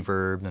some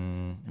reverb,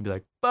 and it'd be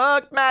like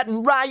 "Fuck Matt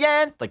and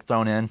Ryan," like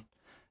thrown in.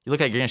 You look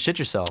like you're gonna shit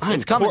yourself.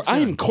 It's coming soon.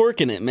 I'm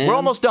corking it, man. We're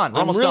almost done.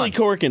 I'm really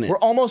corking it. We're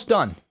almost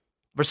done.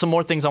 There's some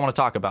more things I want to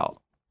talk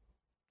about.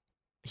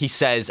 He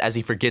says as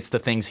he forgets the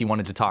things he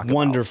wanted to talk about.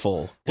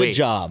 Wonderful. Good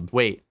job.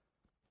 Wait.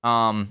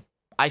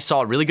 I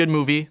saw a really good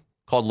movie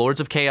called Lords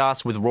of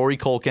Chaos with Rory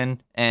Culkin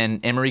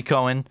and Emery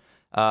Cohen.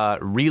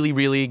 Really,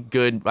 really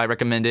good. I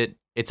recommend it.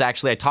 It's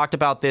actually, I talked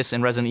about this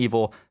in Resident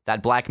Evil,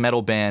 that black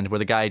metal band where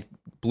the guy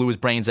blew his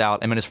brains out,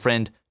 and then his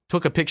friend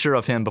took a picture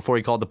of him before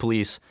he called the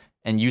police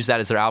and used that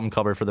as their album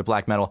cover for their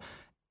black metal.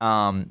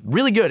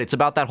 Really good. It's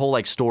about that whole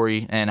like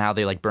story and how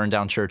they like burned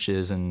down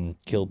churches and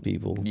killed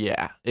people.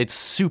 Yeah, it's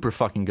super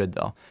fucking good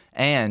though.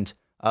 And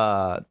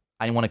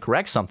I want to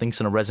correct something.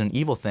 Because in a Resident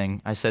Evil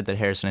thing, I said that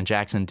Harrison and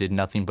Jackson did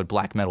nothing but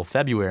black metal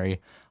February.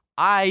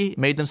 I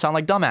made them sound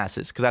like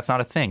dumbasses because that's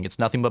not a thing. It's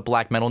nothing but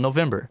black metal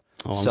November.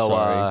 Oh, I'm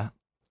sorry.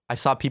 I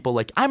saw people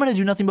like, I'm gonna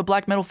do nothing but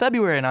black metal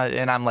February,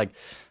 and I'm like,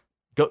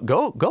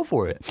 go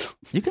for it.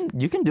 You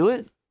can do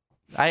it.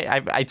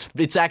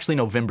 It's actually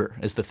November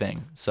is the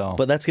thing. So,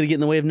 but that's gonna get in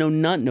the way of No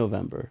Nut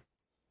November.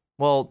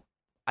 Well,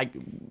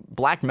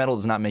 black metal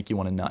does not make you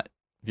want to nut.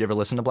 Have you ever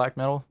listened to black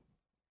metal?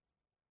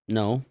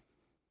 No.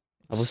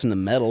 I've listened to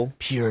metal.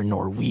 Pure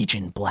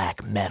Norwegian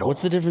black metal.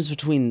 What's the difference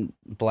between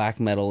black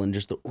metal and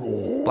just the...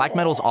 Black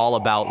metal's all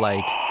about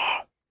like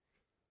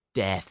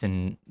death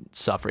and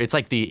suffering. It's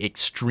like the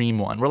extreme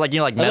one. We're like,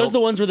 like Are metal. those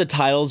the ones where the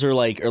titles are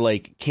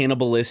like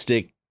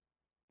cannibalistic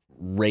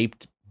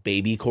raped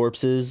baby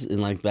corpses and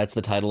like that's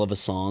the title of a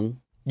song?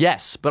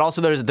 Yes, but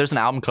also there's an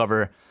album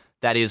cover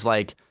that is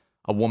like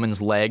a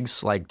woman's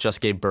legs like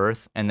just gave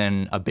birth and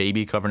then a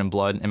baby covered in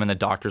blood and then the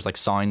doctor's like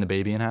sawing the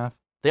baby in half.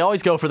 They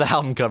always go for the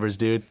album covers,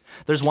 dude.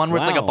 There's one where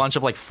it's like a bunch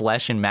of like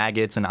flesh and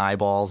maggots and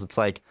eyeballs. It's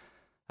like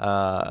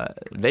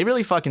they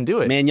really fucking do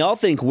it. Man, y'all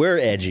think we're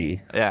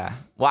edgy. Yeah.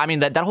 Well, I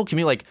mean that whole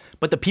community, like,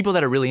 but the people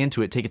that are really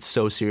into it take it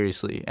so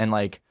seriously, and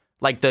like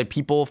the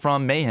people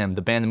from Mayhem,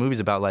 the band the movie's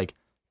about, like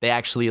they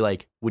actually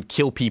like would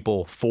kill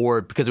people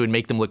because it would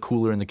make them look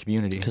cooler in the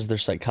community because they're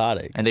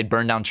psychotic, and they'd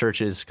burn down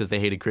churches because they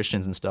hated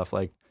Christians and stuff,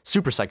 like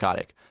super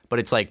psychotic. But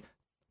it's like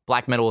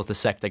black metal is the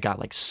sect that got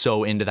like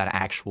so into that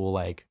actual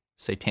like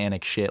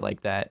satanic shit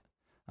like that.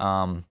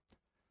 And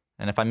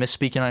if I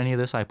misspeak on any of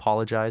this, I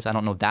apologize. I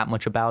don't know that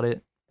much about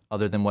it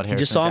other than what Harrison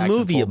just saw Jackson a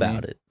movie told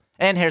about me. it.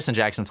 And Harrison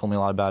Jackson told me a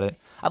lot about it.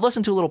 I've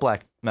listened to a little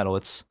black metal.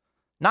 It's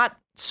not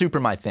super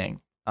my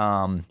thing.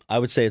 I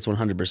would say it's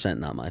 100%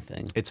 not my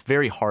thing. It's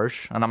very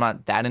harsh, and I'm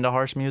not that into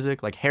harsh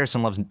music. Like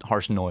Harrison loves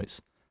harsh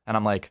noise, and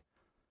I'm like,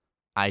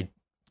 I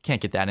can't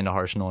get that into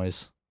harsh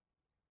noise.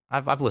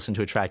 I've listened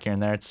to a track here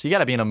and there. You got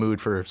to be in a mood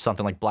for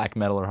something like black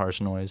metal or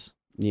harsh noise.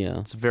 Yeah.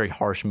 It's a very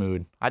harsh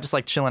mood. I just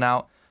like chilling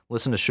out,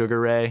 listen to Sugar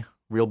Ray,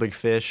 Real Big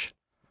Fish.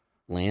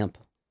 Lamp's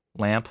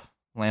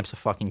a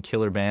fucking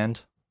killer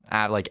band.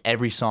 Like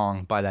every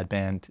song by that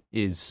band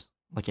is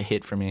like a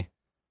hit for me.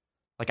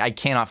 Like I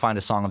cannot find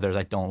a song of theirs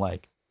I don't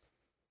like.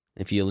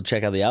 If you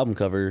check out the album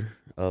cover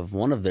of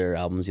one of their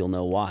albums, you'll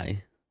know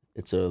why.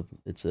 It's a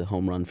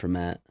home run for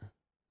Matt.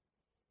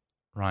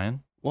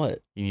 Ryan?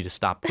 What? You need to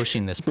stop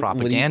pushing this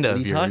propaganda what are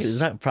you of yours. talking?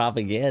 It's not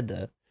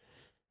propaganda.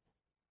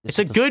 It's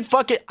a good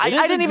fucking... I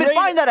didn't even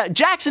find that out.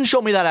 Jackson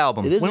showed me that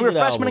album when we were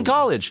freshmen in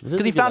college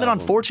because he found it on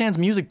 4chan's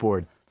music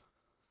board.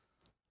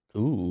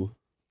 Ooh.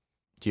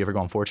 Do you ever go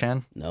on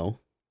 4chan? No.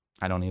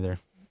 I don't either.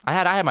 I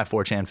had my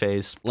 4chan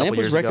phase a couple Lamp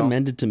was years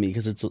recommended to me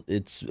because it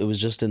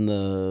was just in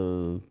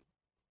the...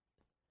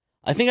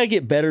 I think I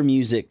get better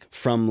music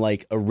from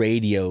like a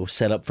radio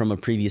set up from a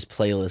previous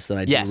playlist than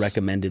I do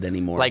recommended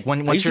anymore. Like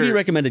when I used to be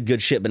recommended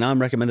good shit, but now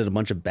I'm recommended a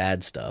bunch of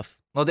bad stuff.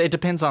 Well, it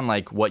depends on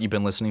like what you've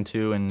been listening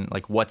to and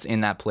like what's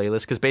in that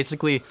playlist. Because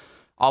basically,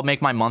 I'll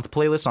make my month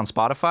playlist on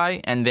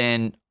Spotify and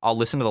then I'll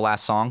listen to the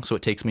last song, so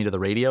it takes me to the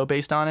radio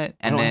based on it.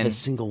 And I don't have a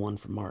single one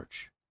for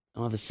March. I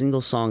don't have a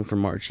single song for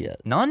March yet.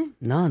 None?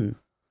 None.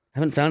 I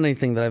haven't found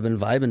anything that I've been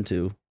vibing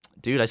to.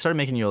 Dude, I started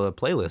making you a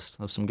playlist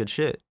of some good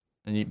shit.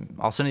 And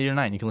I'll send it to you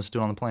tonight and you can listen to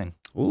it on the plane.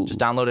 Ooh. Just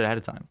download it ahead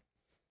of time.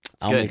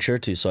 I'll make sure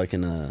to so I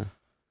can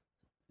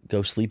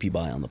go sleepy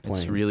by on the plane.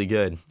 It's really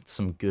good. It's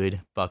some good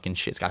fucking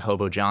shit. It's got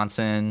Hobo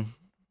Johnson.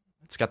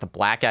 It's got the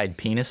black-eyed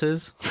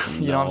penises.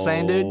 You know what I'm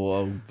saying, dude?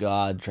 Oh,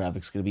 God.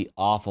 Traffic's going to be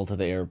awful to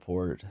the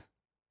airport.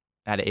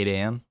 At 8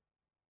 a.m.?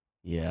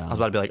 Yeah. I was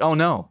about to be like, oh,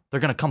 no. They're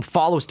going to come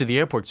follow us to the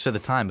airport to the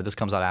time, but this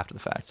comes out after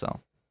the fact, so.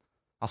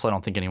 Also, I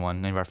don't think any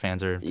of our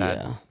fans are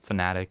that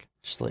fanatic.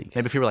 Just like...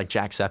 Maybe if you were like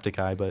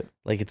Jacksepticeye, but...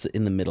 Like it's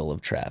in the middle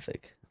of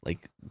traffic. Like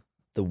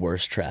the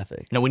worst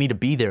traffic. No, we need to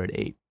be there at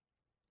 8.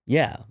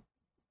 Yeah.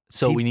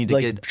 So we need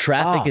to get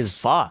traffic is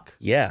fuck.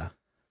 Yeah.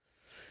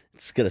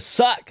 It's gonna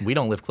suck. We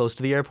don't live close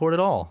to the airport at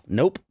all.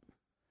 Nope.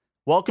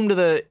 Welcome to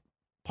the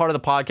part of the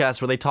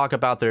podcast where they talk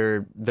about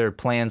their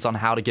plans on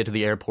how to get to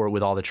the airport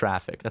with all the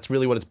traffic. That's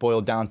really what it's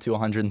boiled down to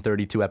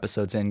 132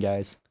 episodes in,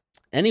 guys.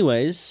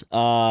 Anyways,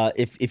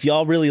 if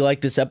y'all really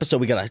like this episode,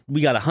 we got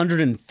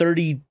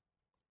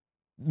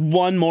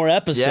 131 more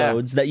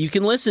episodes that you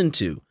can listen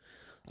to.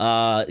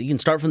 You can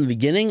start from the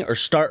beginning or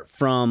start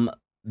from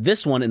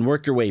this one and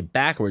work your way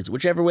backwards,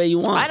 whichever way you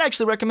want. I'd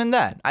actually recommend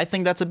that. I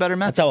think that's a better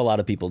method. That's how a lot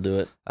of people do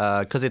it.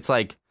 Because it's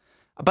like,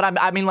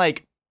 but I mean,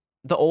 like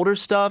the older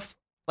stuff.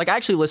 Like I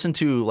actually listened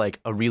to like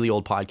a really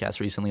old podcast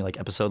recently, like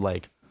episode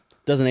like.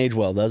 Doesn't age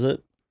well, does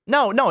it?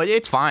 No,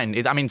 it's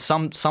fine. I mean,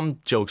 some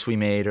jokes we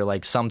made or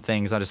like some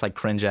things I just like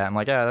cringe at. I'm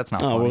like, yeah, that's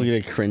not funny. Oh, we're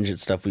gonna cringe at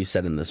stuff we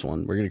said in this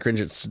one. We're gonna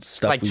cringe at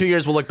stuff. Like 2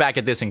 years, we'll look back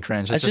at this and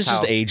cringe. It's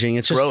just aging.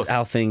 It's growth. Just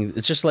how things.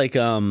 It's just like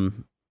how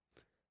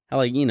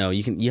like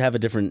you have a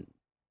different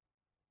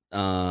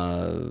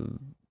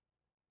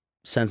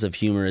sense of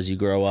humor as you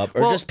grow up,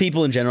 or just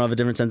people in general have a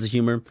different sense of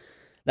humor.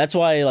 That's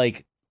why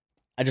like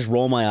I just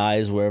roll my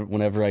eyes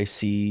whenever I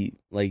see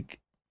like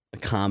a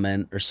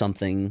comment or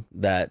something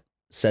that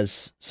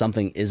says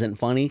something isn't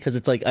funny, because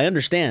it's like I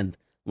understand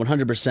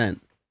 100%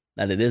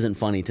 that it isn't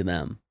funny to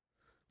them,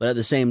 but at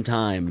the same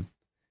time,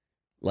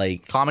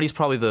 like comedy's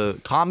probably the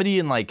comedy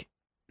and like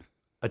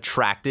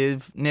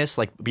attractiveness,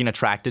 like being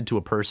attracted to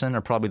a person,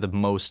 are probably the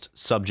most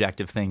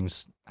subjective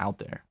things out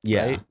there.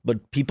 Yeah, right?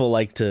 But people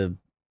like to.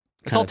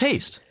 It's all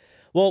taste.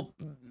 Well,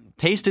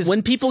 taste is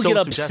when people so get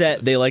upset,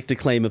 subjective. they like to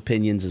claim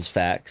opinions as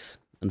facts,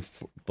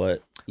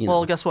 but you know,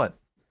 well, guess what?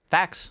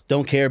 Facts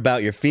don't care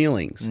about your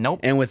feelings. Nope.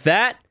 And with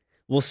that,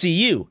 we'll see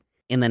you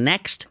in the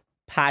next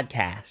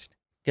podcast.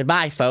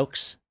 Goodbye,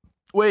 folks.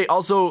 Wait,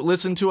 also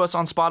listen to us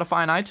on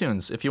Spotify and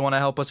iTunes if you want to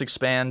help us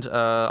expand.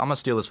 I'm going to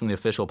steal this from the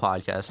official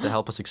podcast to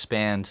help us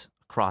expand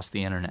across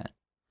the internet.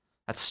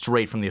 That's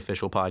straight from the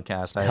official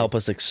podcast. Help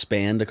us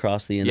expand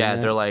across the internet?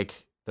 Yeah,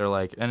 they're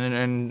like,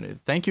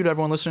 and thank you to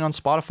everyone listening on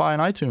Spotify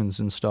and iTunes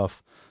and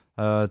stuff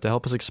to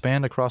help us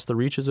expand across the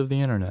reaches of the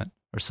internet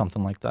or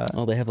something like that.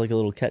 Oh, they have like a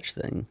little catch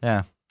thing.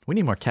 Yeah. We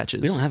need more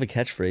catches. We don't have a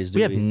catchphrase, do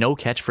we? We have no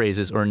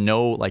catchphrases or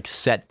no like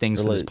set things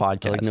for this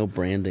podcast. Like no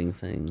branding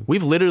thing.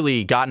 We've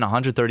literally gotten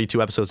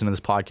 132 episodes into this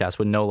podcast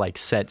with no like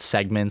set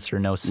segments or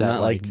no set.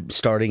 Not like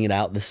starting it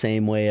out the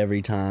same way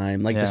every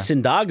time. Like the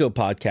Sindago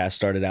podcast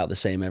started out the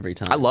same every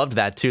time. I loved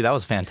that too. That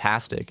was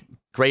fantastic.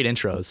 Great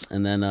intros.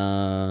 And then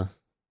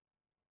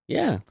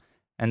yeah.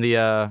 And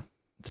the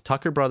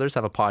Tucker brothers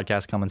have a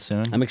podcast coming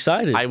soon. I'm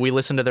excited. We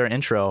listened to their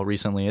intro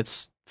recently.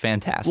 It's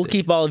fantastic. We'll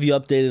keep all of you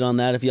updated on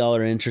that if y'all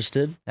are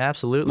interested.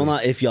 Absolutely. Well,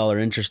 not if y'all are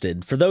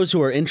interested. For those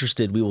who are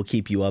interested, we will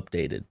keep you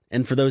updated.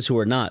 And for those who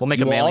are not, we'll make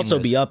you a will mailing also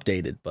list. be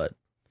updated, but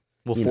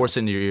we'll force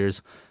it into your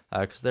ears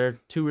because they're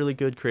two really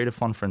good, creative,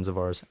 fun friends of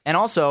ours. And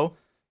also,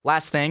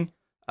 last thing,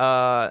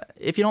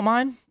 if you don't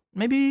mind,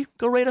 maybe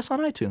go rate us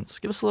on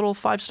iTunes. Give us a little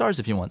 5 stars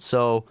if you want,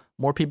 so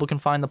more people can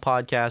find the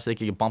podcast. They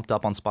can get bumped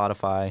up on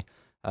Spotify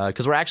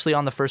because we're actually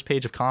on the first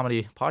page of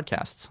comedy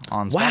podcasts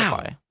on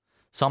Spotify.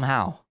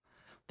 Somehow.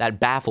 That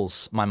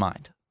baffles my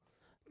mind.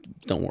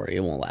 Don't worry,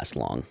 it won't last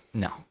long.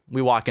 No.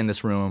 We walk in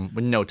this room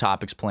with no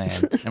topics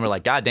planned, and we're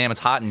like, God damn, it's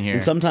hot in here.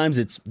 And sometimes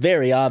it's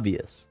very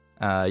obvious.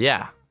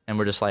 Yeah. And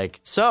we're just like,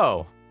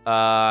 so,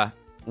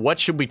 what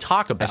should we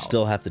talk about? I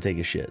still have to take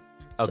a shit.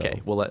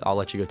 Okay, well, I'll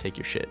let you go take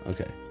your shit.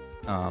 Okay.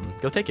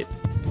 Go take it.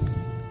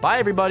 Bye,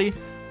 everybody.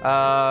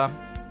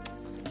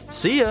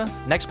 See ya.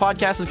 Next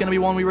podcast is going to be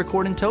one we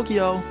record in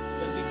Tokyo.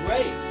 That'd be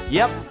great.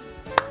 Yep.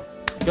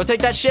 Go take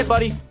that shit,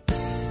 buddy.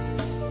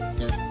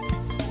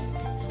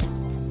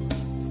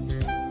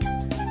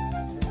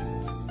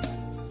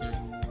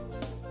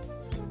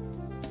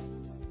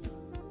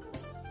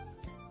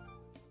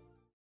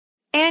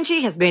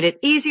 Angie has made it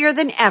easier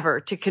than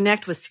ever to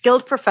connect with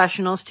skilled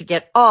professionals to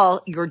get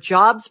all your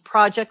jobs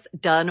projects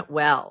done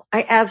well.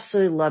 I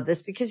absolutely love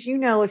this because, you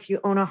know, if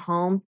you own a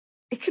home,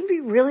 it can be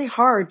really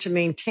hard to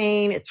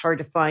maintain. It's hard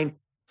to find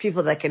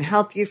people that can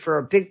help you for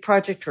a big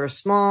project or a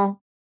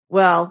small.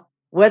 Well,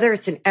 whether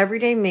it's in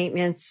everyday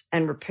maintenance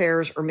and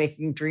repairs or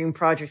making dream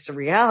projects a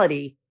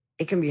reality,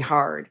 it can be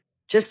hard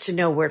just to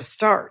know where to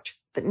start.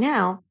 But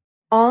now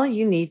all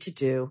you need to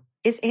do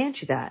is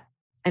Angie that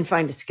and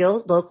find a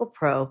skilled local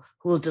pro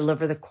who will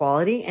deliver the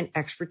quality and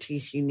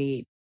expertise you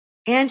need.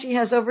 Angie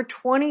has over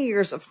 20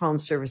 years of home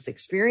service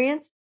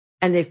experience,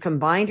 and they've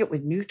combined it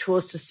with new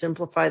tools to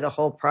simplify the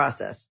whole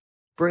process.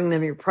 Bring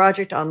them your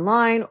project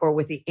online or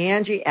with the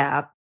Angie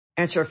app,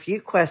 answer a few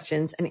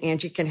questions, and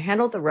Angie can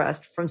handle the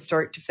rest from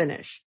start to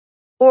finish.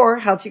 Or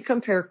help you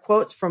compare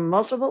quotes from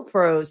multiple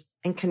pros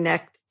and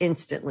connect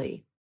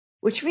instantly,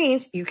 which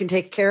means you can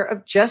take care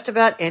of just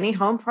about any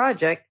home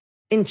project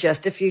in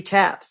just a few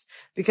taps.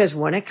 Because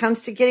when it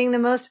comes to getting the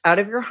most out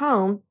of your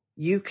home,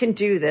 you can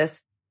do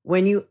this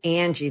when you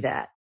Angie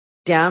that.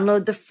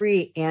 Download the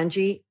free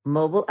Angie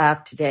mobile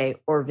app today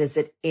or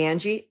visit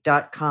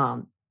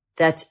Angie.com.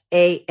 That's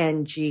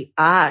ANGI.com.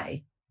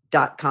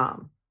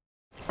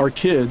 Our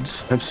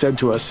kids have said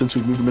to us since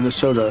we moved to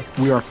Minnesota,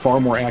 we are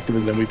far more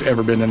active than we've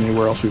ever been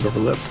anywhere else we've ever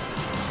lived.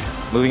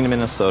 Moving to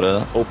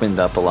Minnesota opened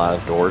up a lot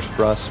of doors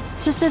for us.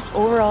 Just this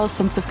overall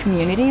sense of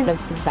community, the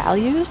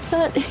values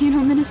that,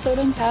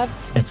 Minnesotans have.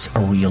 It's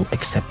a real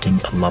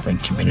accepting, loving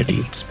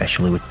community,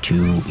 especially with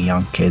 2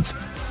 young kids.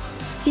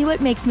 See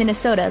what makes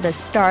Minnesota the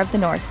star of the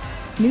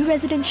North. New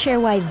residents share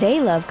why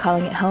they love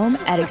calling it home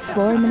at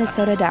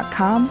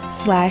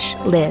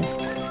exploreminnesota.com/live.